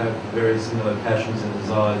 we have very similar passions and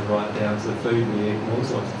desires right down to the food we eat and all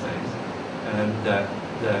sorts of things, and that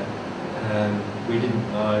we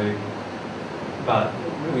didn't know. But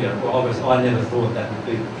obviously, I never thought that would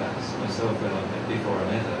be the case myself before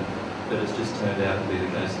I met her. But it's just turned out to be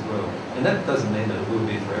the case as well. And that doesn't mean that it will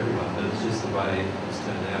be for everyone, but it's just the way it's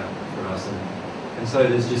turned out for us. And so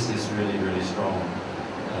there's just this really, really strong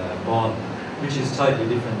bond, which is totally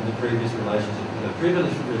different than the previous relationship. The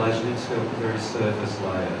previous relationships felt very surface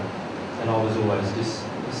layer, and I was always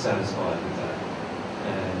dissatisfied with that.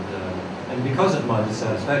 And because of my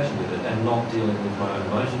dissatisfaction with it and not dealing with my own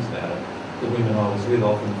emotions about it, the women I was with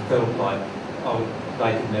often felt like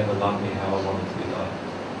they could never love me how I wanted to be loved.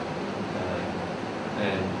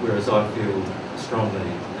 And whereas I feel strongly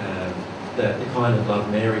that the kind of love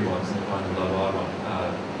Mary wants and the kind of love I want are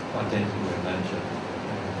identical in nature.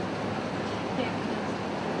 Yeah.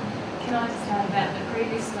 Can I just add about the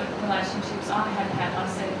previous relationships I had had? I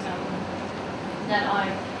said that I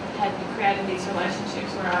had created these relationships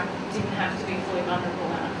where I didn't have to be fully vulnerable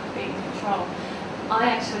and I could be in control. I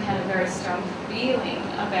actually had a very strong feeling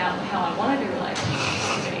about how I wanted a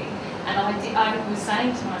relationship to be. And I was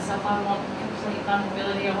saying to myself, I want complete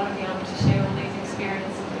vulnerability. I want to be able to share all these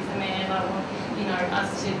experiences with a man. I want,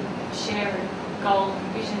 us to share a goal and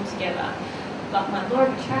vision together. But my law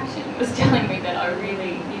of attraction was telling me that I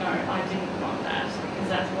really, I didn't want that because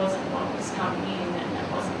that wasn't what was coming in and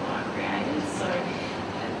that wasn't what I created. So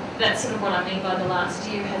that's sort of what I mean by the last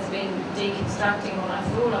year has been deconstructing what I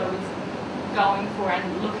thought I was going for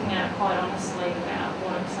and looking at it quite honestly about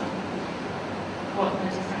what the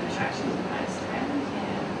different attractions are based around.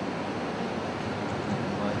 Yeah.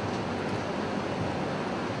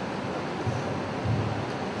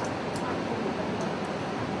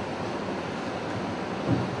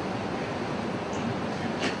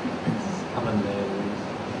 Come in there.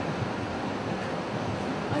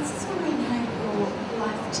 I was just wondering how your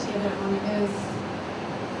life together on earth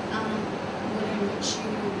will enrich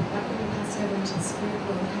you, like when you pass over into the spirit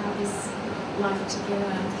world, how this life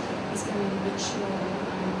together is going to enrich your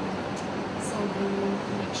soul bonding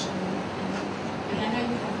connection. And I know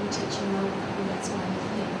you have been teaching love, and that's why you're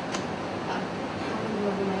here. But how will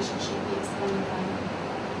your relationship be expanded by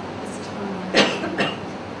this time?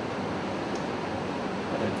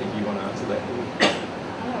 I don't think you want to answer that, do you?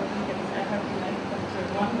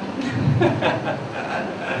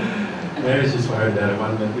 Mary's just worried about a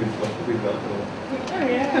 1 minute we've got for. Oh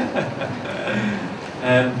yeah.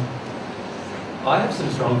 I have some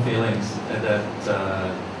strong feelings that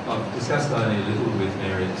I've discussed only a little with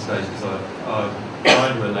Mary at this stage because I'm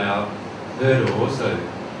trying to allow her to also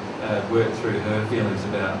work through her feelings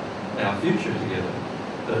about our future together.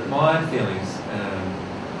 But my feelings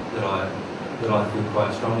that I feel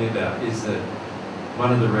quite strongly about is that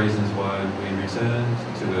one of the reasons why we returned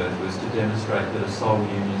to Earth was to demonstrate that a soul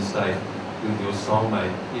union state with your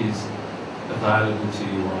soulmate is available to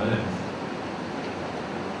you on Earth.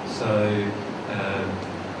 So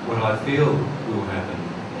what I feel will happen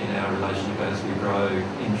in our relationship as we grow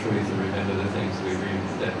in truth and remember the things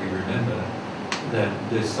that we remember, that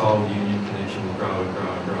the soul union connection will grow and grow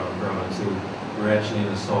and grow and grow until we're actually in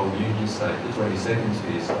a soul union state, the 22nd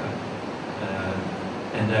sphere state.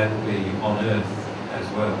 And that will be on Earth as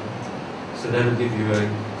well. So that'll give you a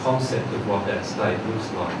concept of what that state looks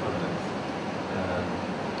like on Earth.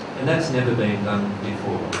 And that's never been done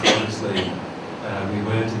before. Obviously, we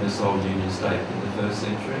weren't in a soul union state in the 1st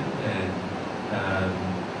century,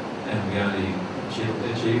 and we only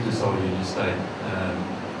achieved a soul union state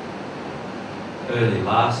early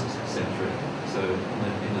last century, so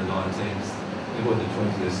in the 19th or the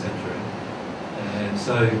 20th century. And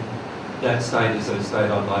so that state is a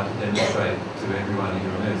state I'd like to demonstrate to everyone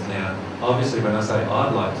here on Earth. Now, obviously when I say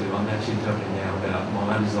I'd like to, I'm actually talking now about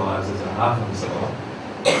my desires as a half of the soul,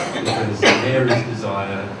 because Mary's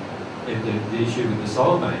desire, the issue with the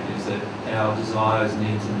soulmate is that our desires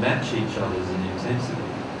need to match each other's in intensity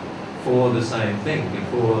for the same thing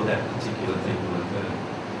before that particular thing will occur.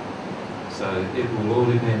 So it will all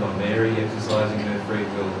depend on Mary exercising her free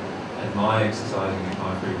will and my exercising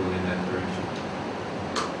my free will in that direction.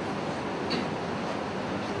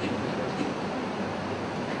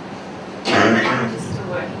 Just still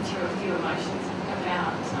working through a few emotions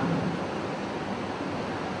about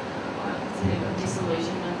the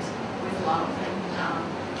disillusionment with love and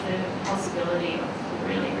the possibility of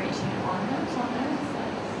really reaching alignment on Earth.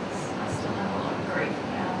 I still have a lot of grief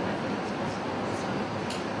about it. I think it's possible.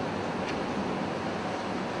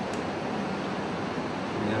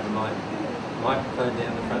 We have a microphone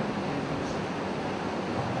down the front.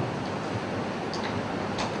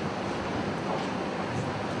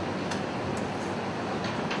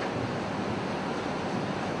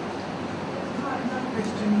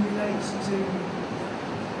 Question relates to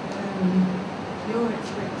your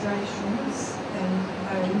expectations and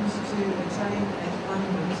aims to attain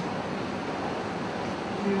abundance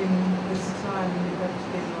during this time you're going to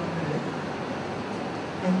be on Earth.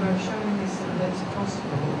 And by showing us that that's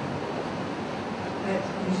possible, that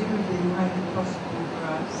presumably won't be possible for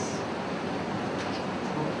us.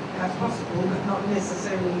 Possible, but not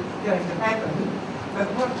necessarily going to happen. But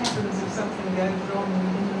what happens if something goes wrong in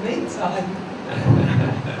the meantime?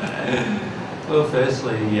 Well,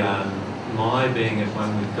 firstly, my being at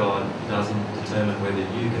one with God doesn't determine whether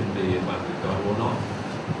you can be at one with God or not.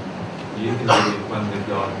 You can be at one with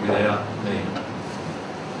God without me.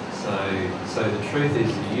 So the truth is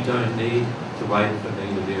that you don't need to wait for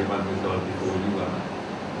me to be at one with God before you are.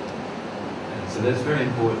 And so that's very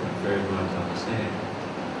important for everyone to understand,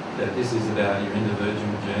 that this is about your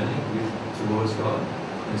individual journey towards God.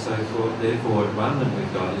 And so therefore, abundant with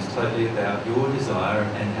God is totally about your desire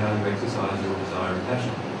and how you exercise your desire and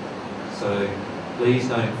passion. So please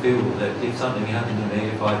don't feel that if something happened to me,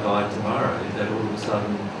 if I died tomorrow, that all of a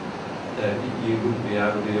sudden that you wouldn't be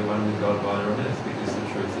able to be at one with God while you're on earth, because the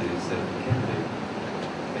truth is that you can be.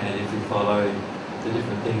 And if you follow the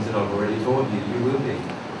different things that I've already taught you, you will be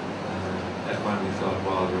at one with God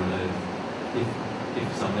while you're on earth, if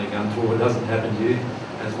something untoward doesn't happen to you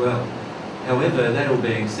as well. However, that all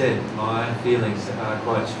being said, my feelings are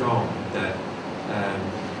quite strong that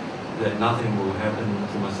that nothing will happen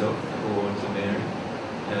to myself or to Mary.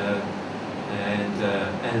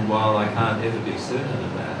 And while I can't ever be certain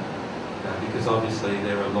of that, because obviously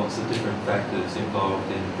there are lots of different factors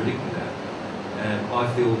involved in predicting that,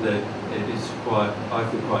 I feel that I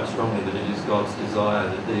feel quite strongly that it is God's desire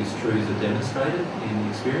that these truths are demonstrated in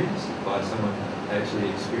experience by someone actually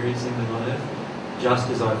experiencing them on earth, just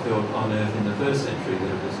as I felt on earth in the first century that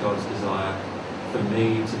it was God's desire for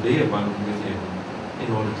me to be at one with Him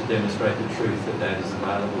in order to demonstrate the truth that is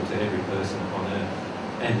available to every person on earth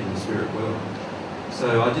and in the spirit world.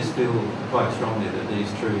 So I just feel quite strongly that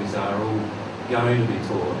these truths are all going to be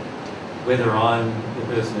taught, whether I'm the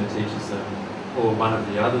person who teaches them or one of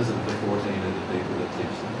the others of the 14 of the people that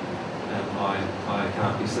teach them. I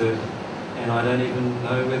can't be certain. And I don't even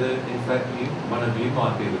know whether, in fact, one of you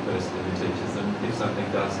might be the person who teaches them if something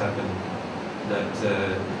does happen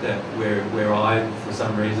that where I, for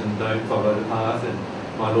some reason, don't follow the path and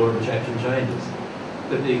my law of attraction changes.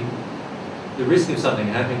 But the risk of something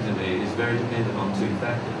happening to me is very dependent on two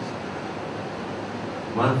factors.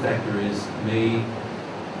 One factor is me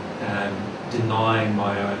denying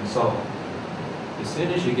my own soul. As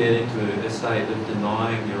soon as you get into a state of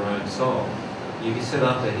denying your own soul, you can set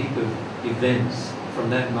up a heap of events from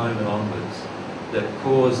that moment onwards that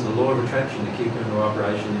cause the law of attraction to kick into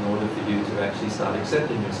operation in order for you to actually start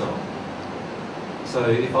accepting your soul. So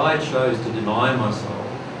if I chose to deny my soul,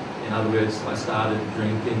 in other words, I started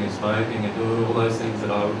drinking and smoking and doing all those things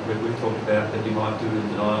that we've talked about that you might do in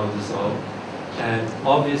denial of the soul, and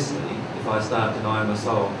obviously if I start denying my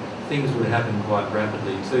soul, things would happen quite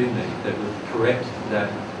rapidly to me that would correct that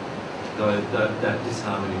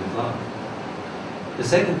disharmony with love. The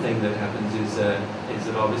second thing that happens is that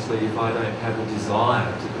obviously if I don't have a desire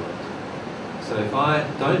to do it, so if I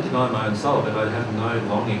don't deny my own soul but I have no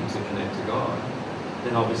longing to connect to God,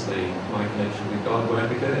 then obviously my connection with God won't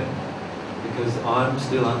occur, because I'm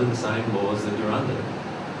still under the same laws that you're under.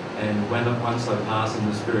 And once I pass in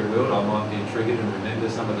the spirit world, I might be triggered and remember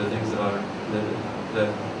some of the things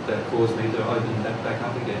that caused me to open that back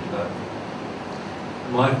up again. But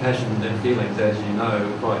my passions and feelings, as you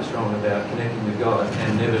know, are quite strong about connecting with God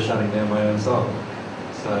and never shutting down my own soul.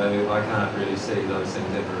 So I can't really see those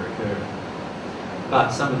things ever occurring. But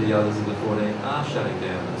some of the others of the 14 are shutting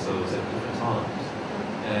down themselves at different times,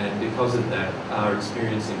 and because of that are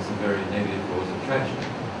experiencing some very negative laws of attraction.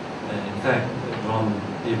 And in fact,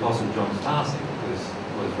 the Apostle John's passing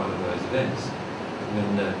was one of those events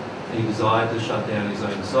when he desired to shut down his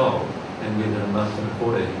own soul, and within a month and a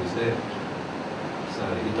quarter he was dead. So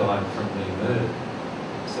he died from being murdered.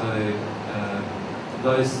 So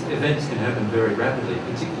those events can happen very rapidly,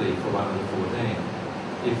 particularly for one of the 14,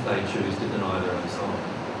 if they choose to deny their own soul.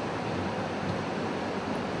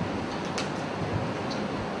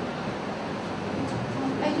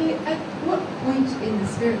 At what point in the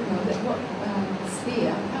spirit world, at what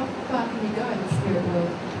sphere, how far can you go in the spirit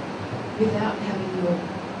world without having your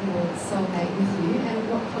soulmate with you? And at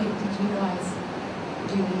what point did you guys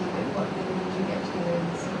do what level did you get to in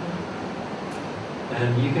the soulmate?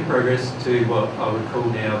 And you can progress to what I would call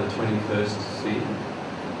now the 21st sphere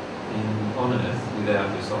on Earth without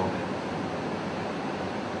your soulmate.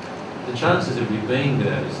 The chances of you being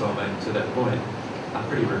without your soulmate to that point are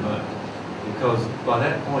pretty remote, because by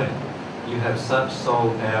that point you have such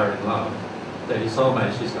soul power in love that your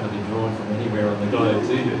soulmate is just going to be drawn from anywhere on the globe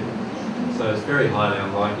to you. So it's very highly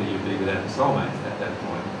unlikely you'd be without a soulmate at that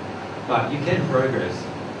point. But you can progress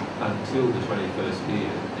until the 21st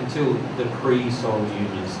year, until the pre-soul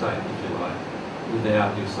union state, if you like,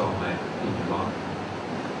 without your soulmate in your life.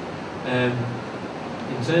 And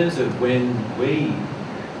in terms of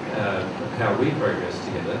how we progress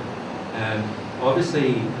together,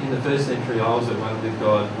 obviously in the first century I was at one with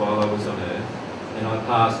God while I was on earth, and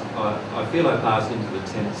I feel I passed into the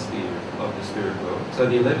 10th sphere of the spirit world. So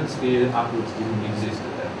the 11th sphere upwards didn't exist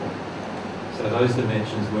at that point. So those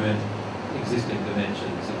dimensions weren't existing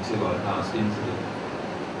dimensions until I passed into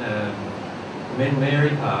them. When Mary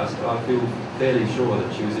passed, I feel fairly sure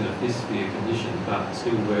that she was in a 5th sphere condition, but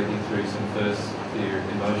still working through some 1st sphere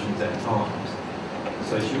emotions at times.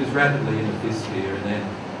 So she was rapidly in the 5th sphere and then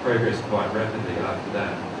progressed quite rapidly after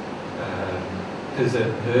that, because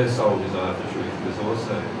her soul desire for truth was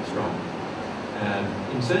also strong.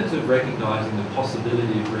 In terms of recognising the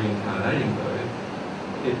possibility of reincarnating, though,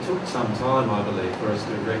 it took some time, I believe, for us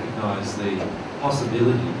to recognise the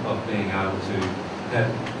possibility of being able to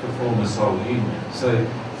perform a soul union. So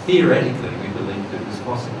theoretically we believed it was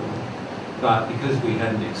possible, but because we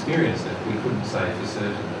hadn't experienced it, we couldn't say for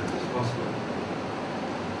certain that it was possible.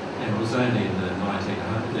 And it was only in the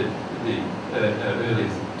 1900s, the early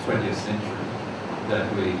 20th century, that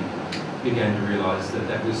we began to realise that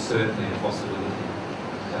that was certainly a possibility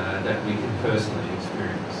that we could personally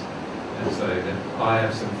experience. And so that I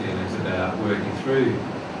have some feelings about working through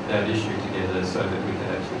that issue together so that we can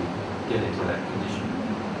actually get into that condition.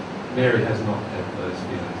 Mary has not had those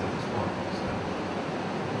feelings at this point. So.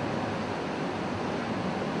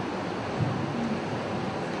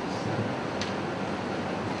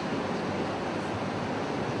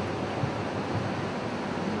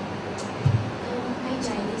 AJ,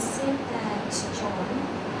 you said that John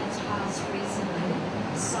has passed recently.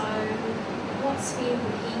 So what sphere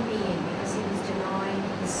would he be in? Because he was denying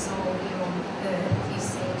his soul here on earth, you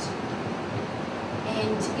said.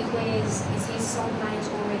 And is his soulmate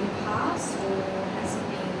already passed, or has it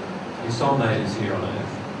been? His soulmate is here on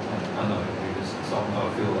earth. I know who his soulmate.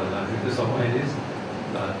 I feel I know who the soulmate is,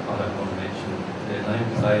 but I don't want to mention their name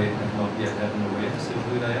because they have not yet had an awareness of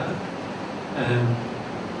who they are.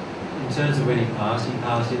 In terms of when he passed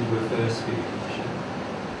into a first sphere condition.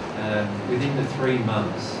 Within the 3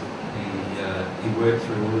 months, he worked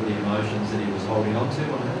through all of the emotions that he was holding on to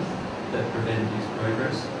on earth that prevented his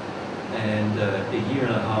progress. And a year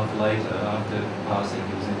and a half later, after passing,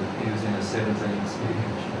 he was in a 17th sphere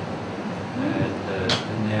condition.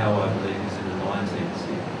 And now I believe he's in a 19th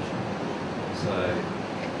sphere condition.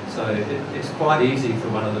 So it's quite easy for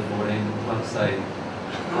one of the 14 once they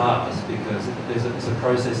pass, because it's a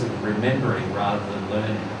process of remembering rather than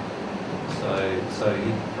learning. So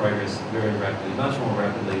he progressed very rapidly, much more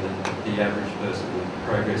rapidly than the average person would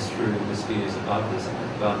progress through the spheres above the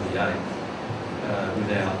 8th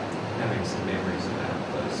without having some memories about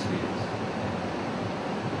those spheres.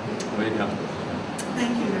 Where you go?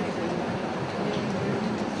 Thank you, Nathan.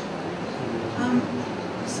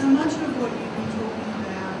 So much of what you've been talking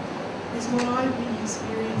about is what I've been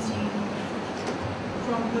experiencing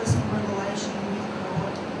from personal revelation with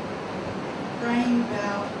God, praying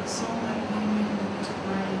about soulmate union with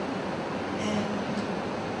Ray, and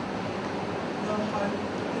the hope,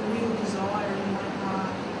 the real desire in my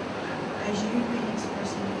heart, as you've been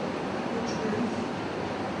expressing it, for truth,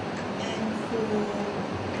 and for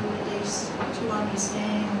the release to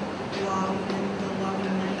understand love and the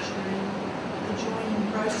loving nature and the joining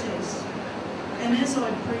process. And as I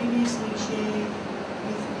previously shared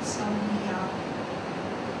with some here,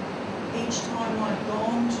 each time I've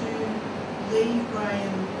gone to leave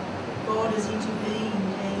Graham, God has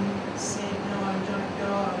intervened and said, no, don't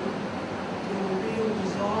go. Your real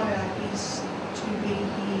desire is to be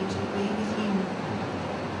here, to be with him.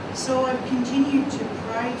 So I've continued to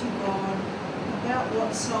pray to God about what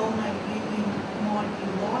soulmate union might be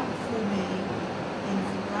like for me and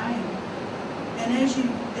for Graham. And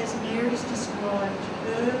as Mary's described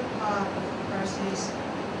her part of the process,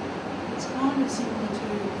 it's kind of similar to,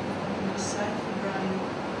 I can just say for Graham,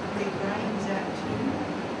 where Graham's at too,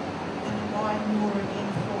 and I'm more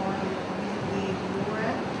identified with where you're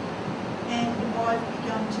at. And I've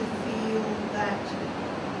begun to feel that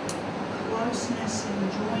closeness and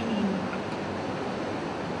joining.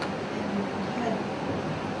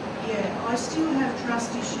 And I still have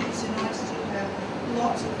trust issues and I still have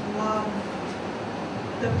lots of love,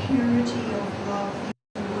 the purity of love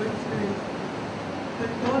to work through. But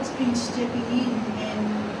God's been stepping in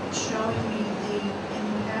and showing me the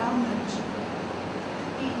empowerment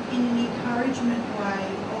in an encouragement way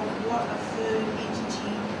of what a third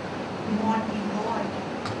entity might be like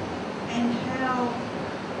and how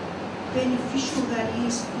beneficial that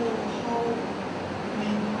is for the whole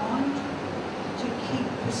mankind to keep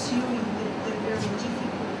pursuing the very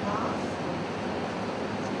difficult path.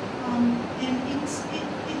 And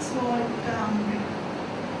it's like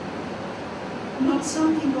not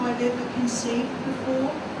something I've ever conceived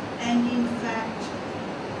before, and in fact,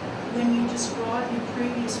 when you describe your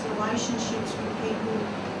previous relationships with people,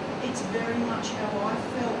 it's very much how I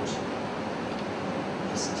felt,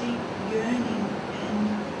 this deep yearning. And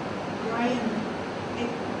Graham, it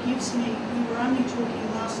gives me, we were only talking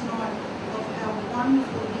last night of how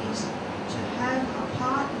wonderful it is to have a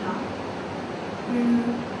partner who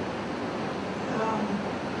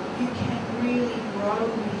you can really grow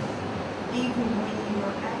with, even when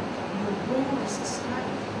you're at your rawest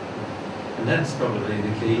state. And that's probably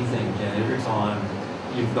the key thing, Jan. Every time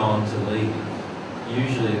you've gone to leave,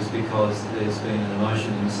 usually it's because there's been an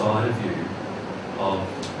emotion inside of you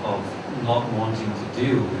of not wanting to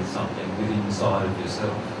deal with something within inside of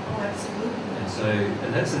yourself. Oh, absolutely.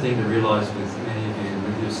 And that's the thing to realise with many of you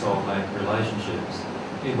with your soulmate relationships.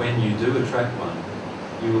 When you do attract one,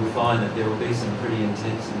 you will find that there will be some pretty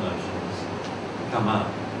intense emotions come up.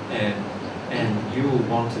 And and you will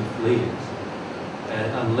want to flee it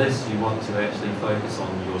unless you want to actually focus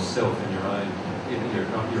on yourself and your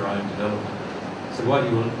own development. So what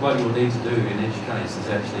you will need to do in each case is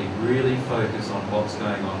actually really focus on what's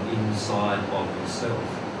going on inside of yourself,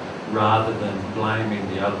 rather than blaming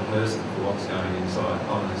the other person for what's going inside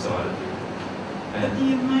of you. But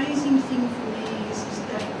the amazing thing for me is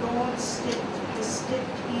that God has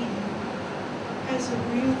stepped in as a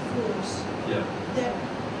real force. Yeah. That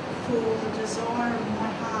for the desire of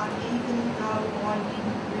my heart, even though I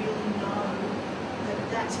didn't really know that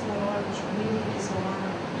that's what I was really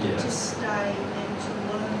desiring, to stay and to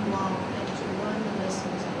learn love and to learn the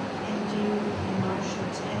lessons and deal with the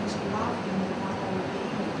emotions and to love Him with my whole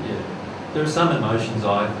being. Yeah. There are some emotions,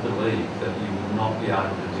 I believe, that you will not be able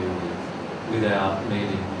to deal with without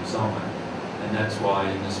meeting your soulmate. And that's why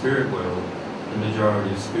in the spirit world, the majority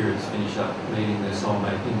of spirits finish up meeting their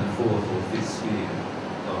soulmate in the 4th or 5th sphere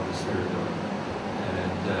of the spirit world.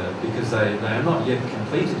 And because they are not yet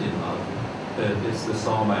completed in love, but it's the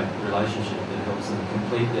soulmate relationship that helps them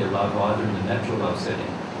complete their love either in the natural love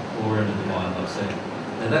setting or in a divine love setting.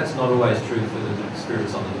 Now that's not always true for the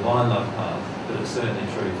spirits on the divine love path, but it's certainly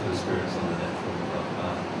true for the spirits on the natural love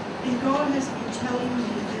path. And God has been telling me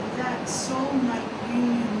that soulmate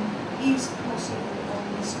union is possible on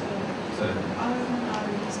this earth. So, Over and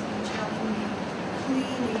over, He's been telling me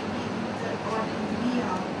clearly that I can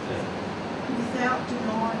hear without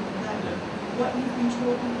denying that what you've been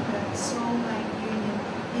talking about, soulmate union,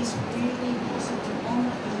 is really possible on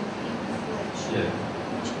the earth in the flesh.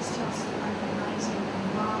 Which is just an amazing and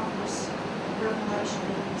marvellous revelation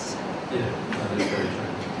in itself. Yeah, that is very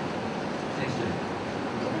true. Thanks, Jim.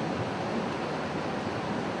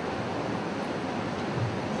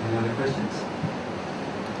 Any other questions?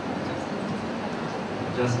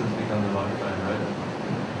 Justin's become the microphone reader.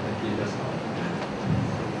 Thank you, Justin.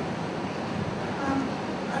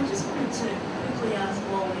 I just wanted to quickly ask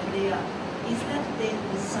while we're there, is that then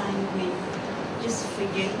the same with just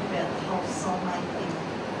forgetting about the whole soulmate thing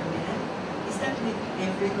for a minute? Is that with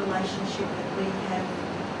every relationship that we have?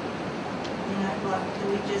 You know, like, do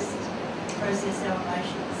we just process our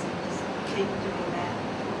emotions and just keep doing that?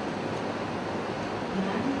 You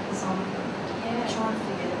know, because I'm trying to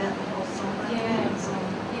forget about the whole soulmate thing, so I'm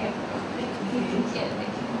a bit confused.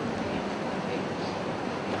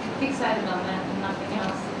 Fixated on that and nothing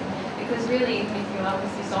else. Because really, even if you are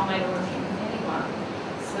with your soulmate or if you're with anyone,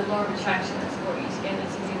 it's the law of attraction that's brought you together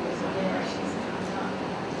to deal with whatever issues that comes up.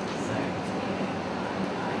 So,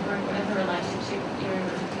 I agree. Whatever relationship you're in,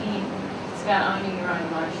 it's about owning your own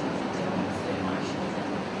emotions and dealing with the emotions.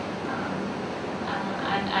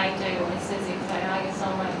 And AJ always says if they are your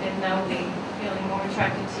soulmate, then they'll be feeling more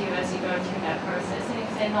attracted to you as you go through that process. And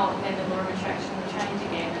if they're not, then the law of attraction will change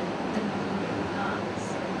again.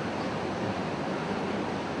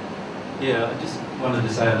 Yeah, I just wanted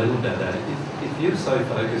to say a little about that. If you're so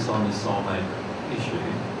focused on this soulmate issue,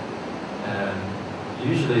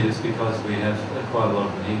 usually it's because we have quite a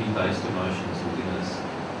lot of needy-based emotions within us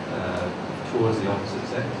towards the opposite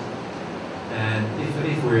sex. And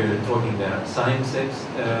if we're talking about same-sex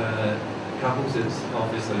couples, it's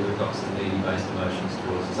obviously we've got some needy-based emotions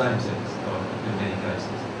towards the same sex in many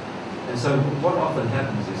cases. And so what often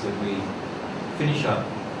happens is that we finish up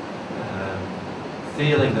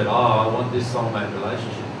feeling that, I want this soulmate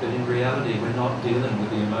relationship, but in reality we're not dealing with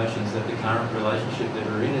the emotions that the current relationship that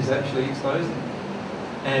we're in is actually exposing.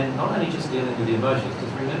 And not only just dealing with the emotions, because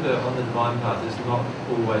remember on the divine path it's not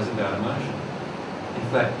always about emotion. In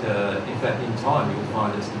fact, in time you'll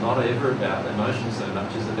find it's not ever about emotion so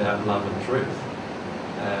much as about love and truth.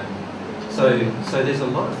 So there's a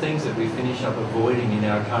lot of things that we finish up avoiding in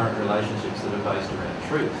our current relationships that are based around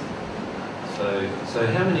truth. So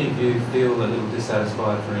how many of you feel a little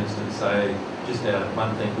dissatisfied, for instance, say, just out of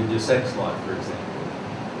one thing, with your sex life, for example,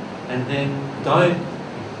 and then don't,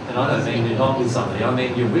 and I don't mean you're not with somebody, I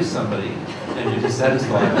mean you're with somebody and you're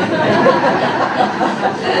dissatisfied with them.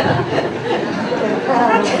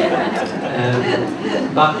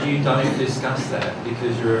 But you don't discuss that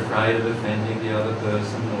because you're afraid of offending the other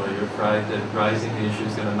person, or you're afraid that raising the issue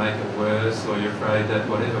is going to make it worse, or you're afraid that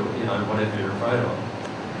whatever you're afraid of.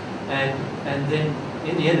 And then,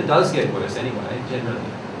 in the end, it does get worse anyway, generally.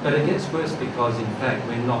 But it gets worse because, in fact,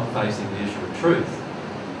 we're not facing the issue of truth.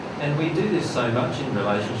 And we do this so much in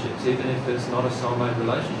relationships, even if it's not a soulmate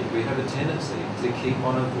relationship. We have a tendency to keep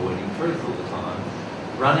on avoiding truth all the time,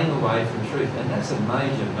 running away from truth. And that's a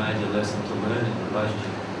major, major lesson to learn in a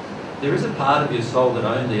relationship. There is a part of your soul that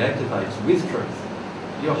only activates with truth.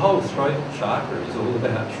 Your whole throat chakra is all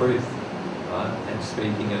about truth, right? And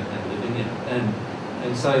speaking it and living in it.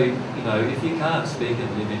 And so, you know, if you can't speak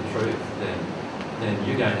and live in truth, then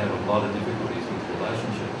you're going to have a lot of difficulties with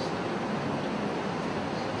relationships.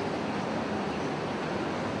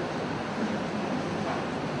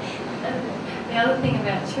 The other thing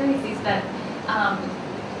about truth is that,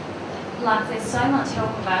 like, there's so much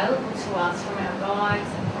help available to us from our guides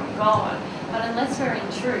and from God, but unless we're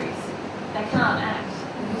in truth, they can't act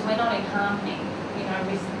because we're not in harmony, you know,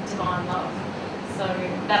 with divine love. So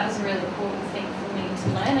that was a really important thing for me to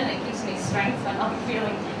learn, and it gives me strength when I'm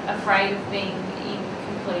feeling afraid of being in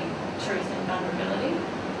complete truth and vulnerability.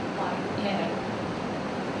 Like, yeah.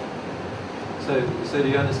 So do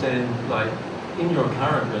you understand, like, in your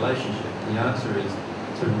current relationship, the answer is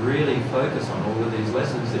to really focus on all of these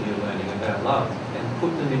lessons that you're learning about love and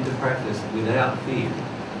put them into practice without fear.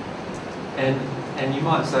 And you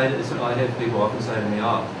might say that, I have people often say to me,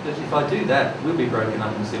 oh, but if I do that, we'll be broken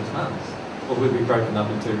up in 6 months, or we'll be broken up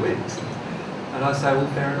in 2 weeks. And I say, well,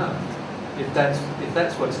 fair enough. If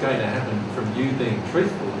that's what's going to happen from you being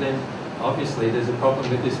truthful, then obviously there's a problem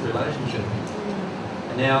with this relationship.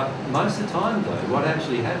 And now, most of the time though, what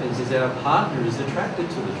actually happens is our partner is attracted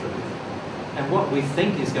to the truth. And what we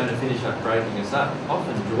think is going to finish up breaking us up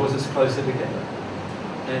often draws us closer together.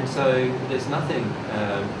 And so there's nothing,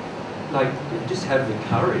 like, just have the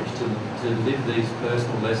courage to live these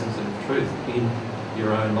personal lessons of truth in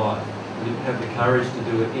your own life. Have the courage to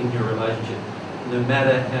do it in your relationship, no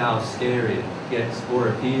matter how scary it gets or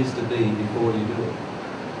appears to be before you do it.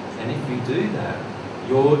 And if you do that,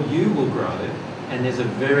 you will grow, and there's a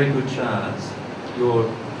very good chance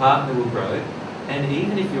your partner will grow. And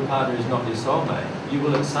even if your partner is not your soulmate, you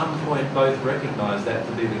will at some point both recognise that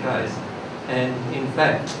to be the case. And in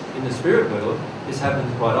fact, in the spirit world, this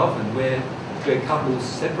happens quite often where couples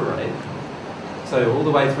separate. So all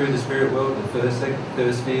the way through the spirit world, the first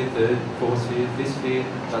sphere, third, fourth sphere, fifth sphere,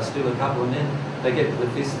 they're still a couple, and then they get to the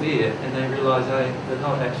fifth sphere and they realise they're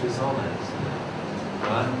not actually soulmates.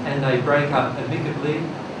 Right? And they break up amicably,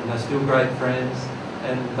 and they're still great friends,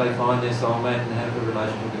 and they find their soulmate and have a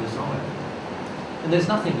relationship with their soulmate. And there's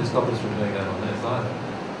nothing to stop us from doing that on earth either.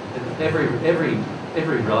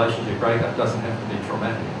 Every relationship breakup doesn't have to be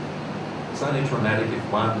traumatic. It's only traumatic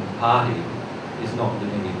if one party is not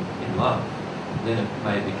living in love. Then it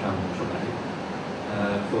may become traumatic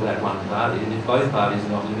for that one party. And if both parties are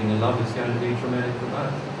not living in love, it's going to be traumatic for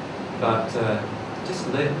both. But just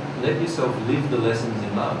let yourself live the lessons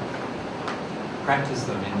in love. Practice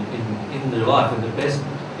them in your life. And the best,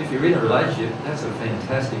 if you're in a relationship, that's a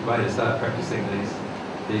fantastic way to start practicing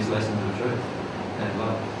these lessons of truth and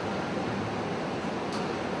love.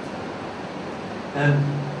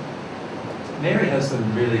 And Mary has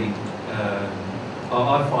some really,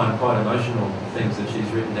 I find quite emotional things that she's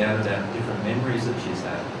written down about different memories that she's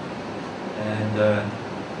had. And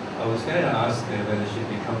I was going to ask her whether she'd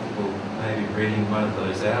be comfortable maybe reading one of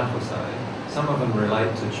those out or so. Some of them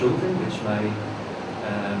relate to children, which may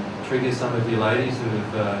trigger some of you ladies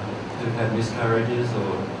who've had miscarriages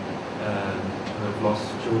or who have lost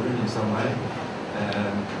children in some way.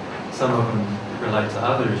 Some of them relate to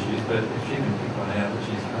other issues, but if she can pick one out that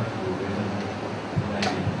she's comfortable with, and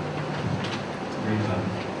maybe read one.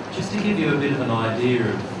 Just to give you a bit of an idea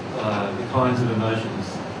of the kinds of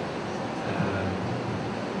emotions,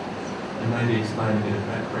 and maybe explain a bit of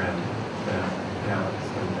background about how it's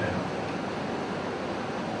come about.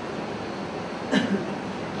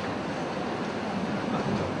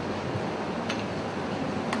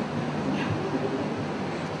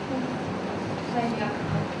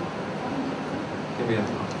 Can we have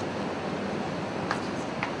the mic?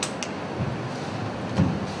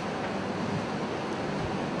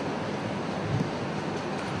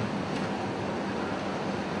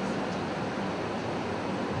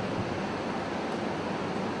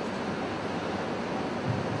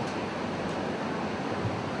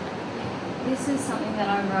 This is something that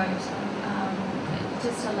I wrote,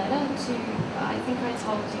 just a letter to, I think I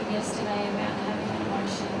told you yesterday about having an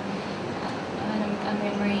emotion and a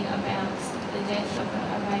memory about the death of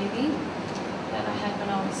a baby that I had when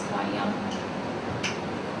I was quite young.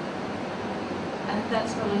 And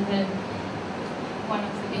that's probably one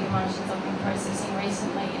of the big emotions I've been processing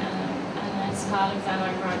recently, and as part of that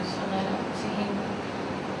I wrote a letter to him.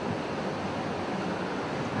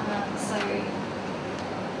 So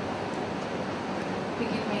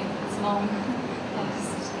forgive me if it's long, I'll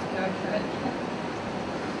just go for it.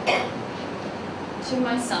 To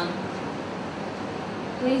my son,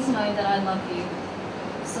 please know that I love you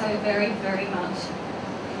so very, very much.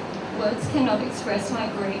 Words cannot express my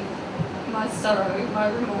grief, my sorrow, my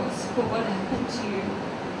remorse for what happened to you.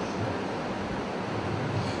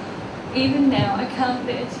 Even now, I can't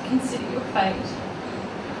bear to consider your fate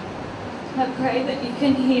I pray that you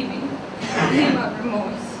can hear me, hear my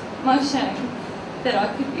remorse, my shame, that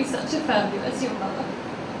I could be such a failure as your mother.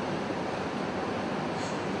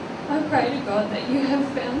 I pray to God that you have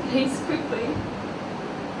found peace quickly,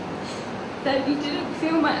 that you didn't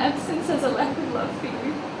feel my absence as a lack of love for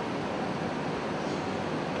you.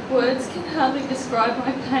 Words can hardly describe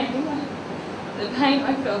my pain, the pain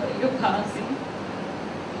I felt at your passing.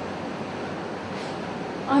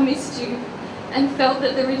 I missed you and felt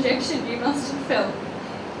that the rejection you must have felt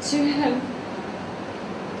to have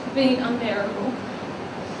been unbearable.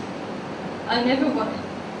 I never wanted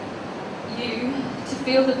you to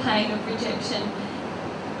feel the pain of rejection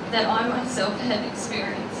that I myself had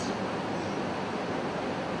experienced.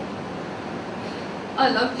 I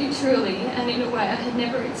loved you truly and in a way I had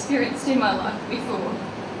never experienced in my life before.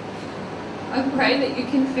 I pray that you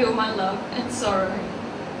can feel my love and sorrow.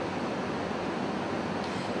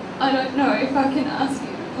 I don't know if I can ask you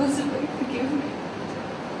to possibly forgive me.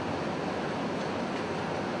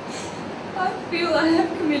 I feel I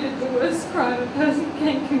have committed the worst crime a person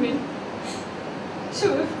can commit, to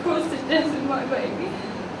have caused the death of my baby.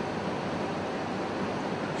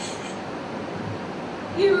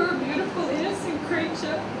 You were a beautiful, innocent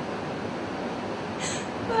creature.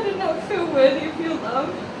 I did not feel worthy of your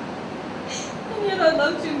love, and yet I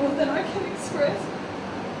loved you more than I can express.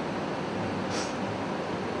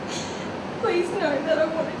 Please know that I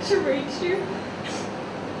wanted to reach you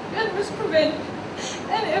and was prevented,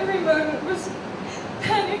 and every moment was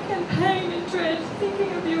panic and pain and dread,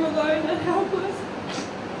 thinking of you alone and helpless.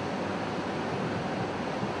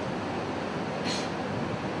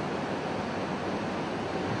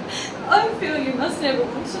 I feel you must never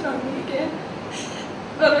want to know me again,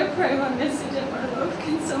 but I pray my message and my love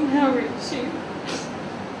can somehow reach you.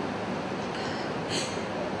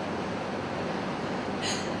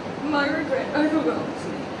 My regret overwhelms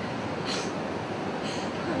me.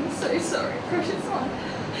 I'm so sorry, precious one.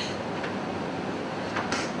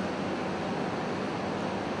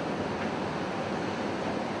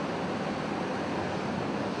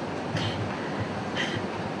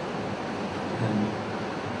 And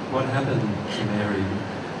what happened to Mary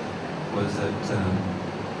was that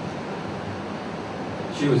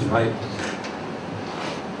she was raped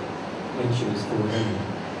when she was 14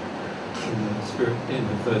 in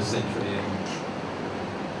the first century, and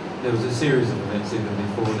there was a series of events even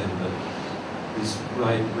before then, but this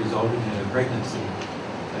rape resulted in her pregnancy,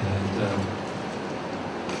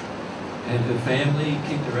 and her family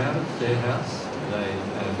kicked her out of their house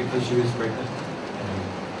because she was pregnant, and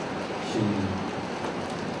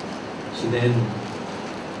she then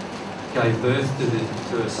gave birth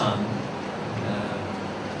to a son,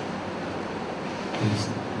 whose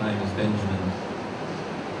name is Benjamin.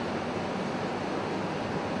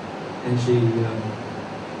 And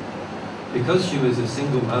because she was a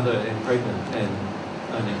single mother and pregnant, and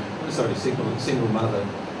single mother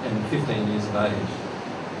and 15 years of age,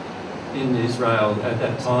 in Israel at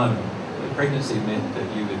that time, pregnancy meant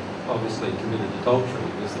that you had obviously committed adultery,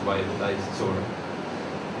 was the way that they saw it.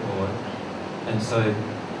 And so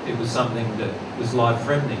it was something that was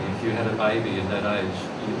life-threatening. If you had a baby at that age,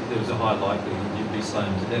 there was a high likelihood you'd be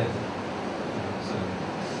stoned to death.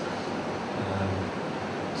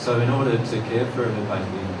 So in order to care for her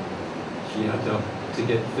baby, she had to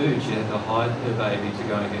get food. She had to hide her baby to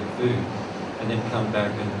go and get food, and then come back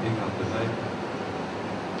and pick up the baby.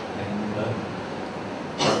 And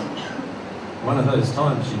one of those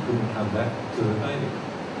times she couldn't come back to her baby,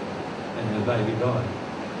 and her baby died.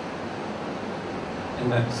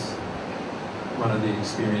 And that's one of the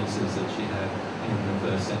experiences that she had in the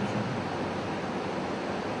first century,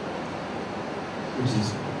 which is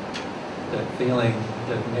that feeling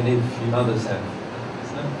that many of you mothers have,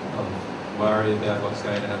 isn't it? Of worry about what's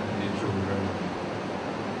going to happen to your children,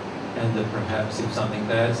 and that perhaps if something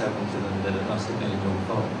bad's happened to them, that it must have been your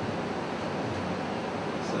fault.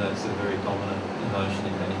 So that's a very dominant emotion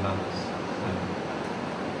in many mothers. So,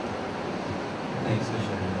 thanks for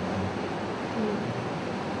sharing that.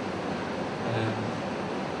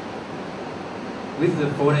 With the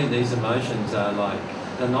 14, these emotions are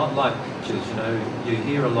they're not like pictures. You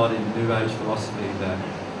hear a lot in New Age philosophy that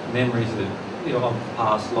memories of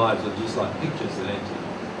past lives are just like pictures that enter you.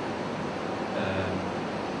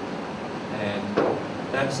 And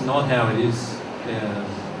that's not how it is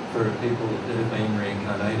for people that have been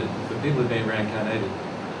reincarnated. For people who have been reincarnated,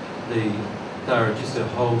 there are just a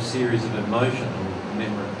whole series of emotional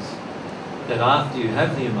memories that after you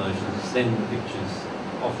have the emotions, then the pictures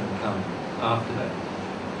often come after that.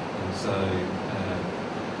 And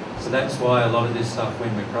so that's why a lot of this stuff,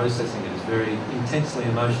 when we're processing it, is very intensely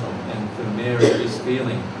emotional. And for Mary, this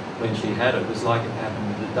feeling when she had it was like it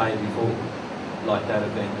happened the day before, like that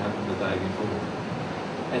event happened the day before.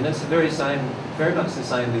 And that's very much the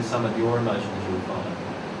same with some of your emotions you'll find,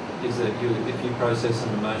 is that if you process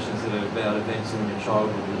some emotions that are about events in your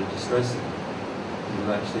childhood that are distressing,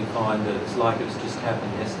 you'll actually find that it's like it's just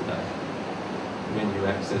happened yesterday when you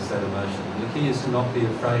access that emotion. The key is to not be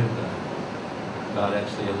afraid of that, but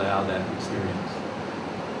actually allow that experience.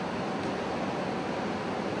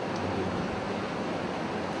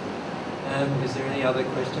 Is there any other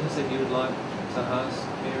questions that you would like to ask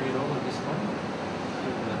Mary at all at this point?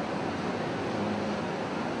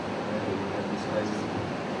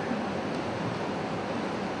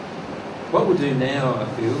 What we'll do now, I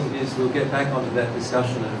feel, is we'll get back onto that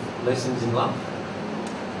discussion of lessons in love.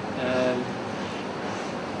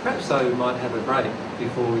 Perhaps though we might have a break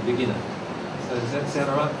before we begin it. So does that sound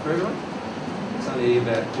alright for everyone? It's only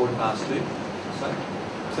about 2:15 or so.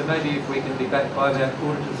 So maybe if we can be back by about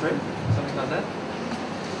 2:45, something like that.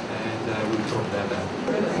 And we'll talk about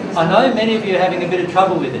that. I know many of you are having a bit of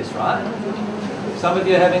trouble with this, right? Some of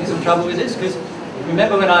you are having some trouble with this, because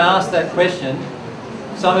remember when I asked that question,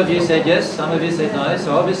 some of you said yes, some of you said no,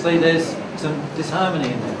 so obviously there's some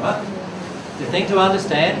disharmony in there, right? The thing to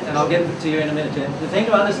understand, and I'll get to you in a minute, Jen, the thing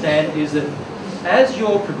to understand is that as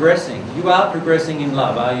you're progressing, you are progressing in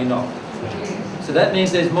love, are you not? So that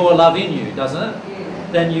means there's more love in you, doesn't it,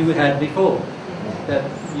 than you had before. That,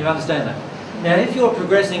 you understand that? Now if you're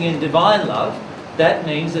progressing in divine love, that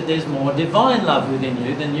means that there's more divine love within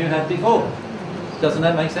you than you had before. Doesn't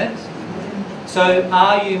that make sense? So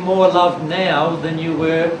are you more loved now than you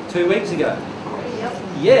were 2 weeks ago?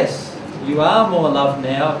 Yes, you are more loved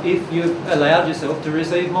now if you've allowed yourself to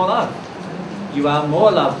receive more love. You are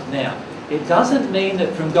more loved now. It doesn't mean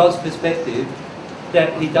that from God's perspective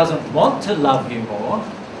that He doesn't want to love you more,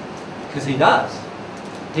 because He does.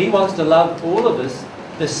 He wants to love all of us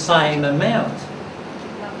the same amount.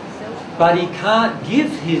 But He can't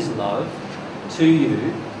give His love to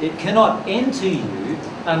you, it cannot enter you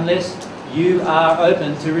unless you are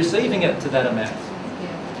open to receiving it to that amount.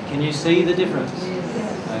 Can you see the difference?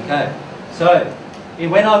 Okay. So,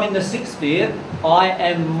 when I'm in the 6th sphere, I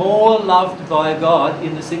am more loved by God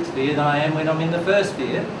in the 6th sphere than I am when I'm in the 1st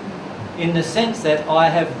sphere, in the sense that I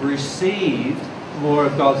have received more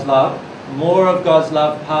of God's love. More of God's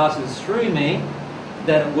love passes through me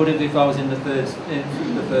than it would have if I was in the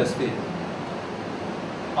 1st sphere.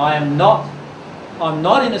 I'm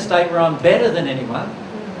not in a state where I'm better than anyone.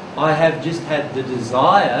 I have just had the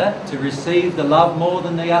desire to receive the love more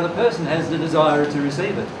than the other person has the desire to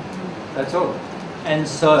receive it. That's all. And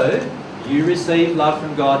so, you receive love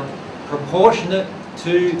from God proportionate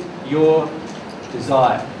to your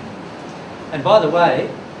desire. And by the way,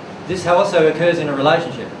 this also occurs in a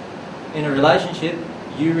relationship. In a relationship,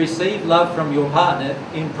 you receive love from your partner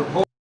in proportion